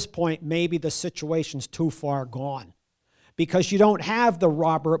 By this point, maybe the situation's too far gone, because you don't have the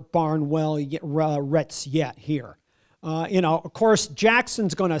Robert Barnwell writs yet here. Of course,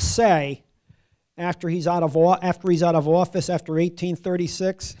 Jackson's going to say, after he's out of office after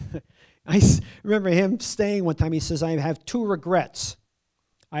 1836, I remember him saying one time, he says, I have two regrets.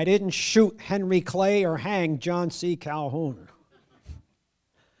 I didn't shoot Henry Clay or hang John C. Calhoun.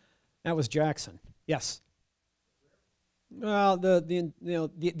 That was Jackson. Yes. Well,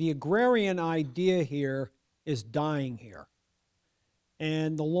 the agrarian idea here is dying here.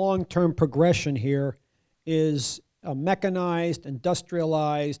 And the long-term progression here is a mechanized,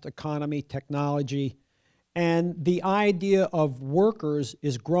 industrialized economy, technology. And the idea of workers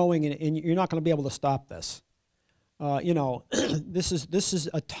is growing, and you're not going to be able to stop this. This is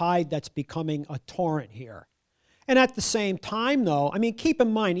a tide that's becoming a torrent here. And at the same time, though, I mean, keep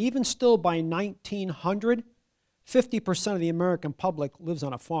in mind, even still by 1900, 50% of the American public lives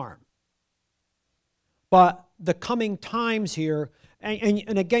on a farm. But the coming times here,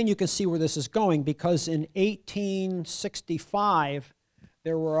 and again, you can see where this is going, because in 1865,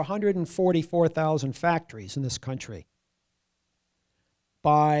 there were 144,000 factories in this country.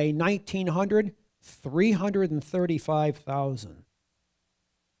 By 1900, 335,000.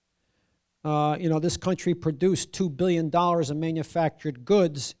 This country produced $2 billion in manufactured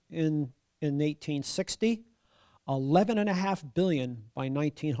goods in 1860, $11.5 billion by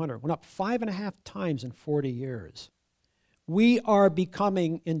 1900. Went up 5.5 times in 40 years. We are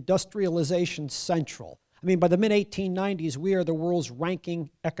becoming industrialization central. I mean, by the mid-1890s, we are the world's ranking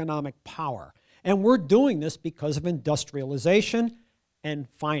economic power. And we're doing this because of industrialization and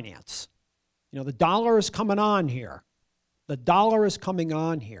finance. The dollar is coming on here. The dollar is coming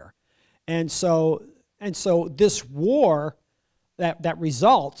on here. And so this war that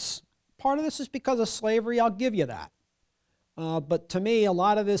results, part of this is because of slavery, I'll give you that. But to me, a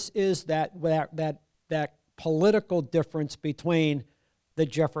lot of this is that political difference between the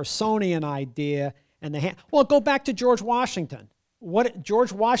Jeffersonian idea and go back to George Washington.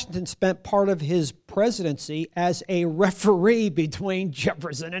 George Washington spent part of his presidency as a referee between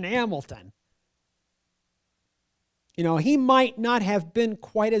Jefferson and Hamilton. He might not have been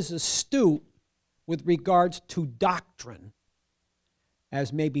quite as astute with regards to doctrine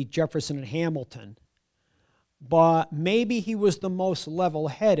as maybe Jefferson and Hamilton, but maybe he was the most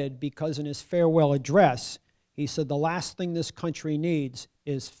level-headed, because in his farewell address, he said the last thing this country needs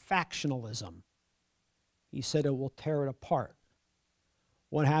is factionalism. He said it will tear it apart.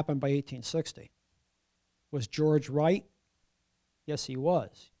 What happened by 1860? Was George right? Yes, he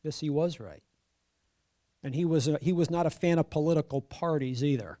was. Yes, he was right. And he was not a fan of political parties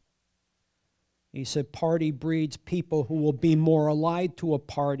either. He said party breeds people who will be more allied to a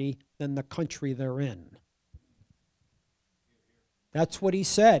party than the country they're in. That's what he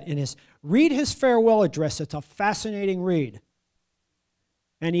said. Read his farewell address. It's a fascinating read.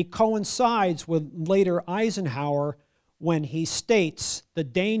 And he coincides with later Eisenhower when he states the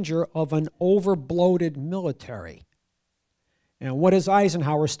danger of an over-bloated military. And what does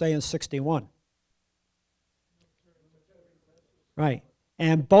Eisenhower say in 61? Right.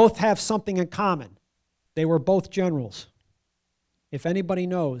 And both have something in common. They were both generals. If anybody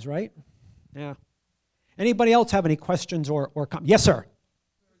knows, right? Yeah. Anybody else have any questions or comments? Yes, sir.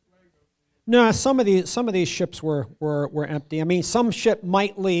 No, some of these ships were empty. I mean, some ship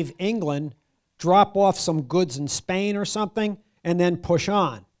might leave England, drop off some goods in Spain or something, and then push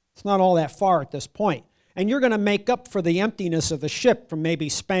on. It's not all that far at this point. And you're going to make up for the emptiness of the ship from maybe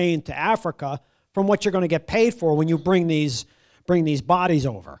Spain to Africa from what you're going to get paid for when you bring these bodies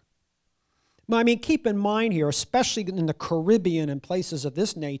over. I mean, keep in mind here, especially in the Caribbean and places of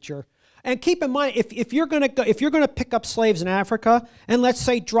this nature, and keep in mind, if you're going to pick up slaves in Africa, and let's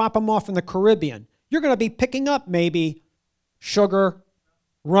say drop them off in the Caribbean, you're going to be picking up maybe sugar,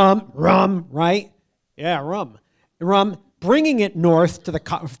 rum, right? Yeah, rum, bringing it north to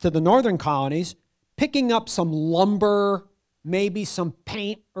the northern colonies, picking up some lumber, maybe some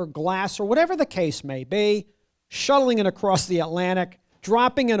paint or glass or whatever the case may be, shuttling it across the Atlantic,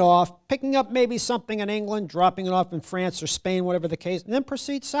 dropping it off, picking up maybe something in England, dropping it off in France or Spain, whatever the case, and then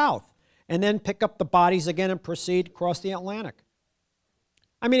proceed south. And then pick up the bodies again and proceed across the Atlantic.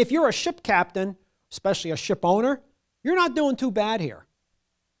 I mean, if you're a ship captain, especially a ship owner, you're not doing too bad here.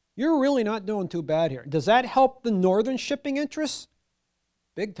 You're really not doing too bad here. Does that help the northern shipping interests?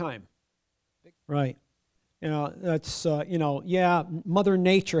 Big time. Right. You know, that's, yeah, Mother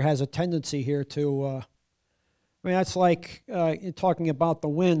Nature has a tendency here to, I mean, that's like talking about the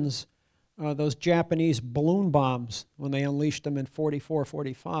winds, those Japanese balloon bombs when they unleashed them in 44,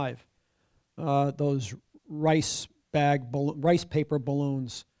 45. Those rice paper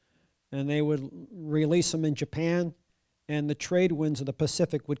balloons, and they would release them in Japan, and the trade winds of the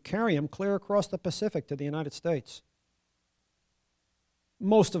Pacific would carry them clear across the Pacific to the United States.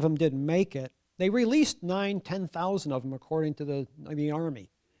 Most of them didn't make it. They released 10,000 of them, according to the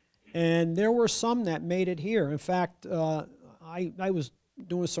Army. And there were some that made it here. In fact, I was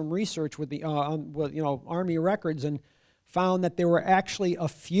doing some research with the Army records and found that there were actually a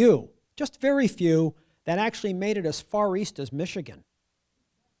few, just very few, that actually made it as far east as Michigan.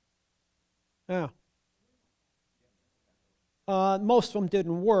 Yeah. Most of them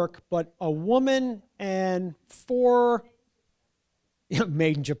didn't work, but a woman and 4,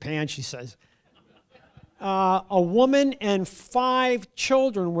 made in Japan, she says. A woman and 5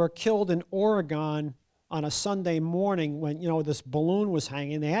 children were killed in Oregon on a Sunday morning when, this balloon was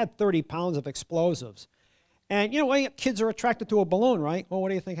hanging. They had 30 pounds of explosives. And, kids are attracted to a balloon, right? Well, what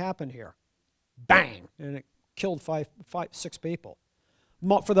do you think happened here? Bang! And it killed 6 people.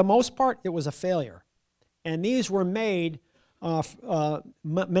 For the most part, it was a failure. And these were made,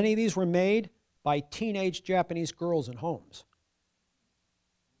 many of these were made by teenage Japanese girls in homes.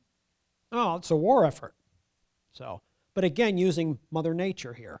 Oh, it's a war effort. So, but again, using Mother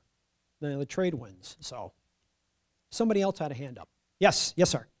Nature here, the trade winds. So, somebody else had a hand up. Yes,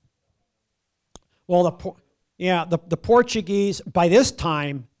 sir. Well, the Portuguese by this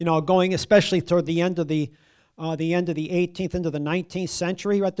time, going especially toward the end of the 18th into the 19th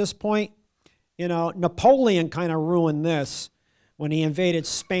century at this point, Napoleon kind of ruined this when he invaded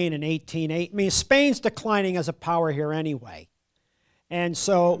Spain in 1808. I mean, Spain's declining as a power here anyway, and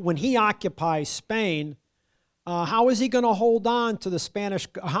so when he occupies Spain. How is he going to hold on to the Spanish?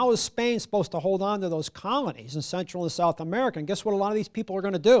 How is Spain supposed to hold on to those colonies in Central and South America? And guess what a lot of these people are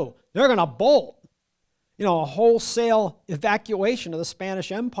going to do? They're going to bolt. A wholesale evacuation of the Spanish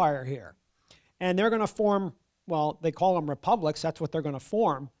Empire here. And they're going to form, well, they call them republics. That's what they're going to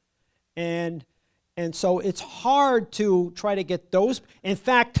form. And so it's hard to try to get those. In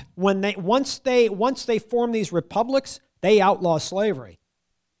fact, once they form these republics, they outlaw slavery.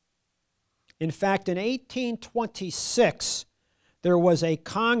 In fact, in 1826, there was a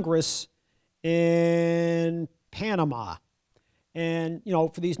Congress in Panama. And,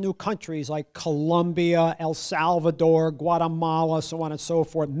 for these new countries like Colombia, El Salvador, Guatemala, so on and so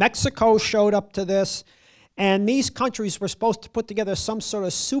forth. Mexico showed up to this. And these countries were supposed to put together some sort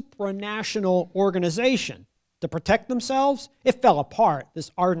of supranational organization to protect themselves. It fell apart, this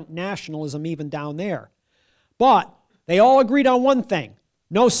ardent nationalism even down there. But they all agreed on one thing,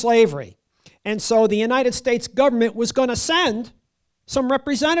 no slavery. And so the United States government was going to send some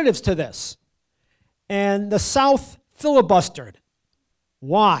representatives to this. And the South filibustered.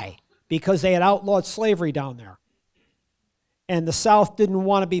 Why? Because they had outlawed slavery down there. And the South didn't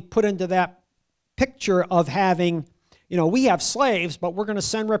want to be put into that picture of having, we have slaves, but we're going to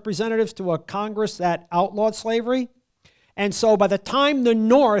send representatives to a Congress that outlawed slavery. And so by the time the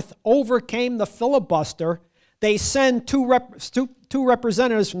North overcame the filibuster, they send two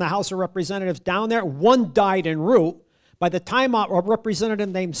representatives from the House of Representatives down there. One died en route, By the time a representative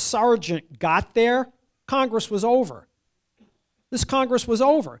named Sargent got there, Congress was over. This Congress was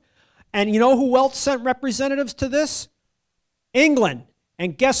over. And you know who else sent representatives to this? England.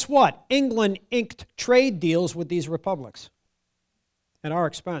 And guess what? England inked trade deals with these republics at our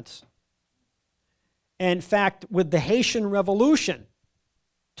expense. In fact, with the Haitian Revolution,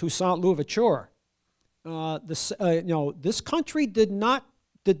 Toussaint Louverture, this country did not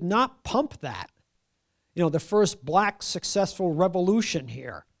pump that. You know, the first black successful revolution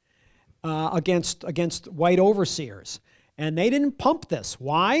here against white overseers. And they didn't pump this.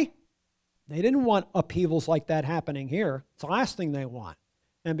 Why? They didn't want upheavals like that happening here. It's the last thing they want.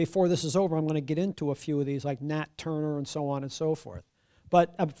 And before this is over, I'm going to get into a few of these, like Nat Turner and so on and so forth.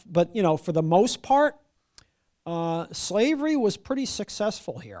 But you know, for the most part, slavery was pretty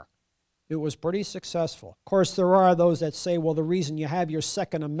successful here. It was pretty successful. Of course, there are those that say, well, the reason you have your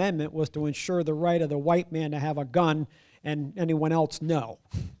Second Amendment was to ensure the right of the white man to have a gun and anyone else no.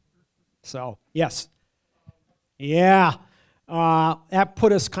 So, yes. Yeah. That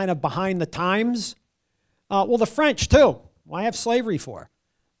put us kind of behind the times. Well, the French, too. Why have slavery for?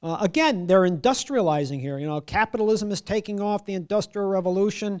 Again, they're industrializing here. You know, capitalism is taking off, the Industrial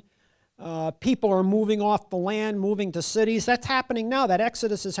Revolution. People are moving off the land, moving to cities. That's happening now. That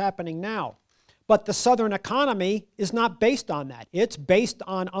exodus is happening now. But the Southern economy is not based on that. It's based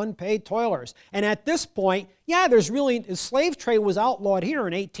on unpaid toilers. And at this point, yeah, the slave trade was outlawed here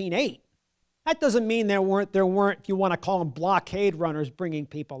in 1808. That doesn't mean there weren't, if you want to call them blockade runners, bringing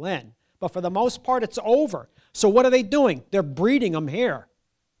people in. But for the most part, it's over. So what are they doing? They're breeding them here.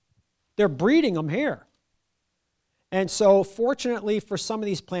 They're breeding them here. And so fortunately for some of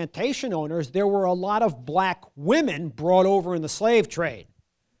these plantation owners, there were a lot of black women brought over in the slave trade.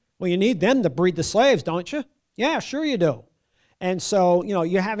 Well, you need them to breed the slaves, don't you? Yeah, sure you do. And so, you know,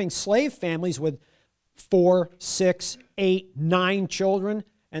 you're having slave families with 4, 6, 8, 9 children.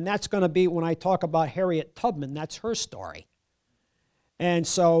 And that's going to be, when I talk about Harriet Tubman, that's her story. And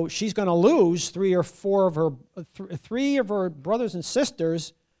so she's going to lose 3 or 4 of her brothers and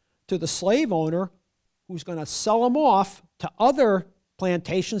sisters to the slave owner, who's going to sell them off to other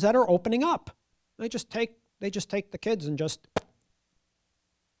plantations that are opening up. They just take the kids and just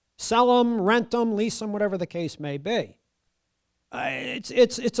sell them, rent them, lease them, whatever the case may be.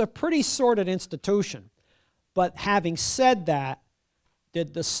 It's a pretty sordid institution. But having said that,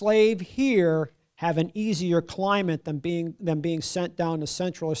 did the slave here have an easier climate than being sent down to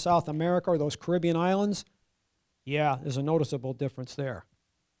Central or South America or those Caribbean islands? Yeah, there's a noticeable difference there.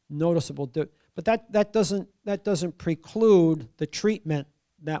 But that doesn't preclude the treatment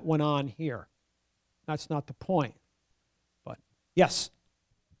that went on here. That's not the point. But yes.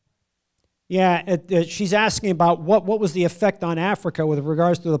 Yeah, she's asking about what was the effect on Africa with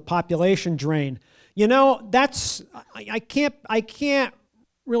regards to the population drain. You know, I can't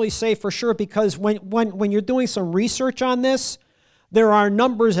really say for sure, because when you're doing some research on this, there are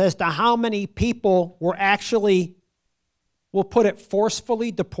numbers as to how many people were actually, we'll put it,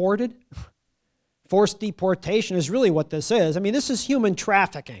 forcefully deported. Forced deportation is really what this is. I mean, this is human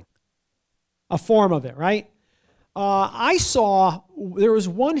trafficking, a form of it, right? I saw, there was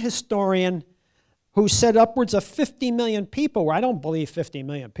one historian who said upwards of 50 million people. I don't believe 50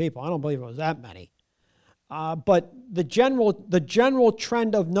 million people. I don't believe it was that many. But the general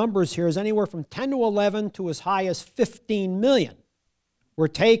trend of numbers here is anywhere from 10 to 11 to as high as 15 million were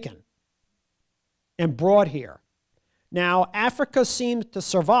taken and brought here. Now, Africa seems to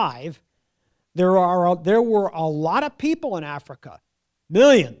survive. There were a lot of people in Africa,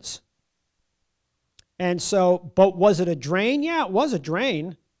 millions. And so, but was it a drain? Yeah, it was a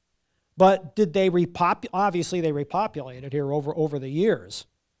drain. But did they repopulate? Obviously, they repopulated here over the years.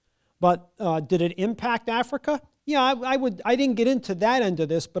 But did it impact Africa? Yeah, I didn't get into that end of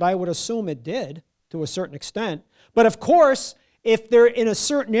this, but I would assume it did to a certain extent. But of course, if they're in a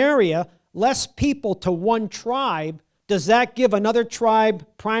certain area, less people to one tribe, does that give another tribe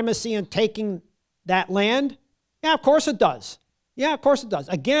primacy in taking that land? Yeah, of course it does. Yeah, of course it does.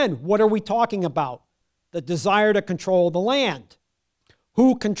 Again, what are we talking about? The desire to control the land.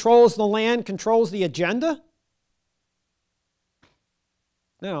 Who controls the land controls the agenda?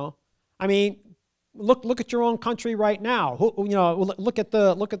 No. I mean, look at your own country right now. Look at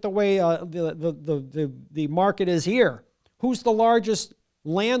the way the market is here. Who's the largest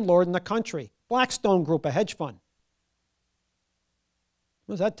landlord in the country? Blackstone Group, a hedge fund.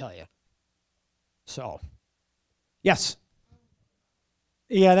 What does that tell you? So, yes.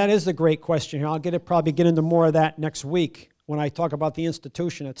 Yeah, that is the great question here. I'll probably get into more of that next week when I talk about the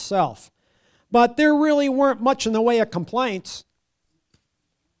institution itself. But there really weren't much in the way of complaints.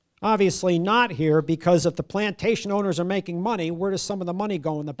 Obviously not here, because if the plantation owners are making money, where does some of the money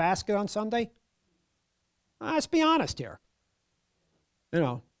go? In the basket on Sunday? Let's be honest here. You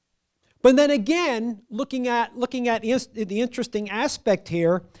know. But then again, looking at the interesting aspect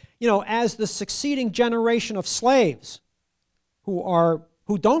here, you know, as the succeeding generation of slaves who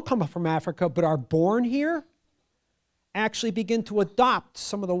don't come from Africa but are born here, actually begin to adopt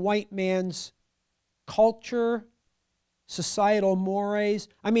some of the white man's culture, societal mores.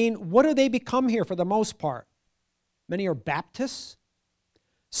 I mean, what do they become here for the most part? Many are Baptists.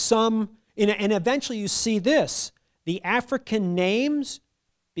 Some, and eventually you see this, the African names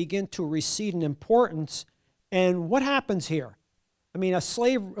begin to recede in importance. And what happens here? I mean, a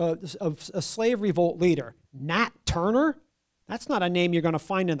slave revolt leader, Nat Turner, that's not a name you're going to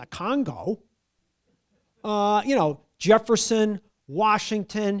find in the Congo. You know, Jefferson,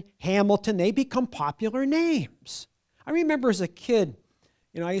 Washington, Hamilton, they become popular names. I remember as a kid,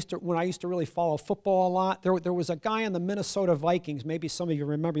 you know, when I used to really follow football a lot, there was a guy on the Minnesota Vikings, maybe some of you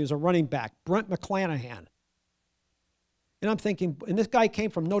remember, he was a running back, Brent McClanahan. And I'm thinking, and this guy came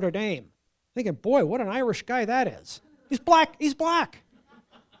from Notre Dame. Thinking, boy, what an Irish guy that is. He's black, he's black.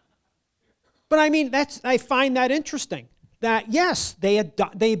 But I mean, I find that interesting, that yes,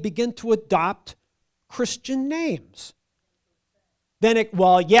 they begin to adopt Christian names. Then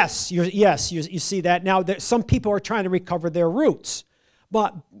you see that now. Some people are trying to recover their roots,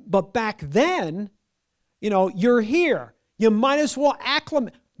 but back then, you know, you're here. You might as well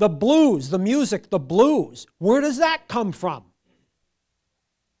acclimate. The blues, the music, the blues. Where does that come from?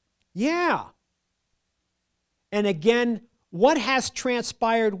 Yeah. And again, what has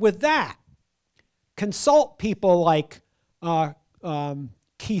transpired with that? Consult people like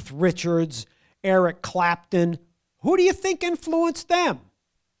Keith Richards, Eric Clapton. Who do you think influenced them?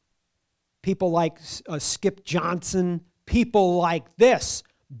 People like Skip Johnson, people like this,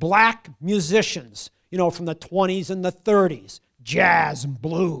 black musicians, you know, from the 20s and the 30s, jazz and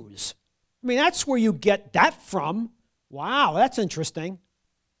blues. I mean, that's where you get that from. Wow, that's interesting.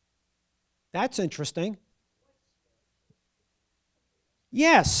 That's interesting.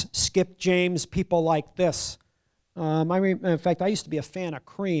 Yes, Skip James, people like this. In fact, I used to be a fan of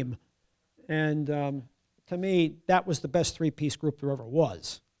Cream, and to me, that was the best three-piece group there ever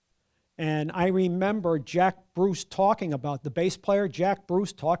was. And I remember Jack Bruce talking about, the bass player, Jack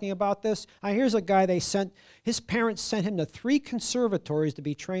Bruce, talking about this. Here's a guy his parents sent him to 3 conservatories to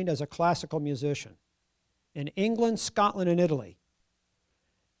be trained as a classical musician in England, Scotland, and Italy.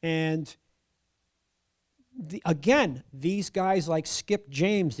 And again, these guys like Skip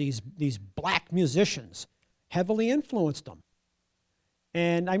James, these black musicians, heavily influenced them.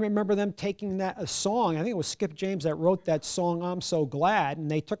 And I remember them taking a song, I think it was Skip James that wrote that song, I'm So Glad,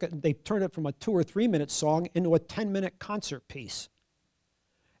 and they turned it from a 2 or 3 minute song into a 10-minute concert piece.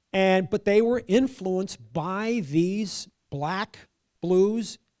 But they were influenced by these black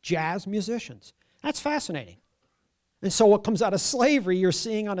blues jazz musicians. That's fascinating. And so what comes out of slavery, you're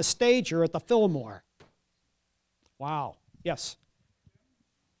seeing on a stage here at the Fillmore. Wow, yes.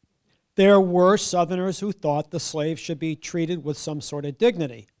 There were Southerners who thought the slaves should be treated with some sort of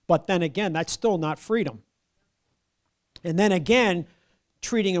dignity. But then again, that's still not freedom. And then again,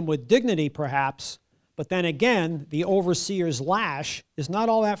 treating them with dignity perhaps, but then again, the overseer's lash is not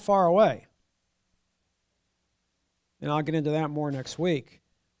all that far away. And I'll get into that more next week,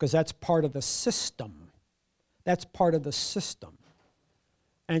 because that's part of the system. That's part of the system.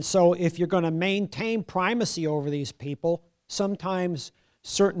 And so if you're going to maintain primacy over these people, sometimes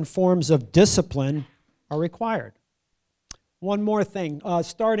certain forms of discipline are required. One more thing,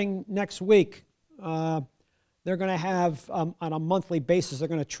 starting next week, they're going to have, on a monthly basis, they're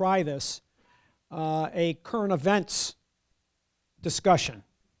going to try this, a current events discussion.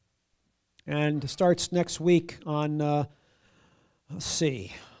 And it starts next week on, let's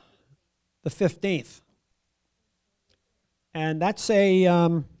see, the 15th. And that's it's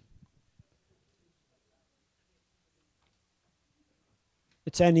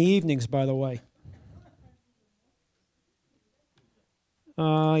in the evenings, by the way.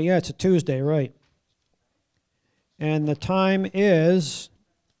 Yeah, it's a Tuesday, right. And the time is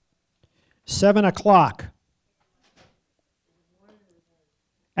 7 o'clock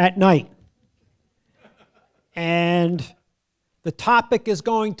at night. And the topic is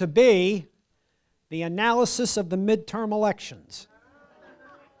going to be the analysis of the midterm elections.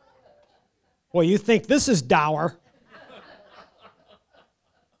 Well, you think this is dour.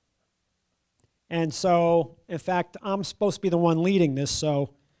 And so, in fact, I'm supposed to be the one leading this,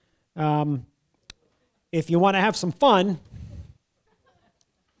 so if you want to have some fun,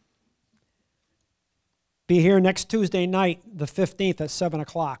 Be here next Tuesday night, the 15th at 7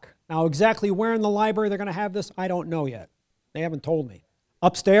 o'clock. Now, exactly where in the library they're going to have this, I don't know yet. They haven't told me.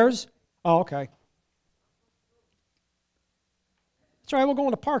 Upstairs? Oh, okay. That's right, we'll go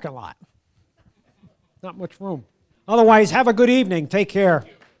in the parking lot. Not much room. Otherwise, have a good evening. Take care.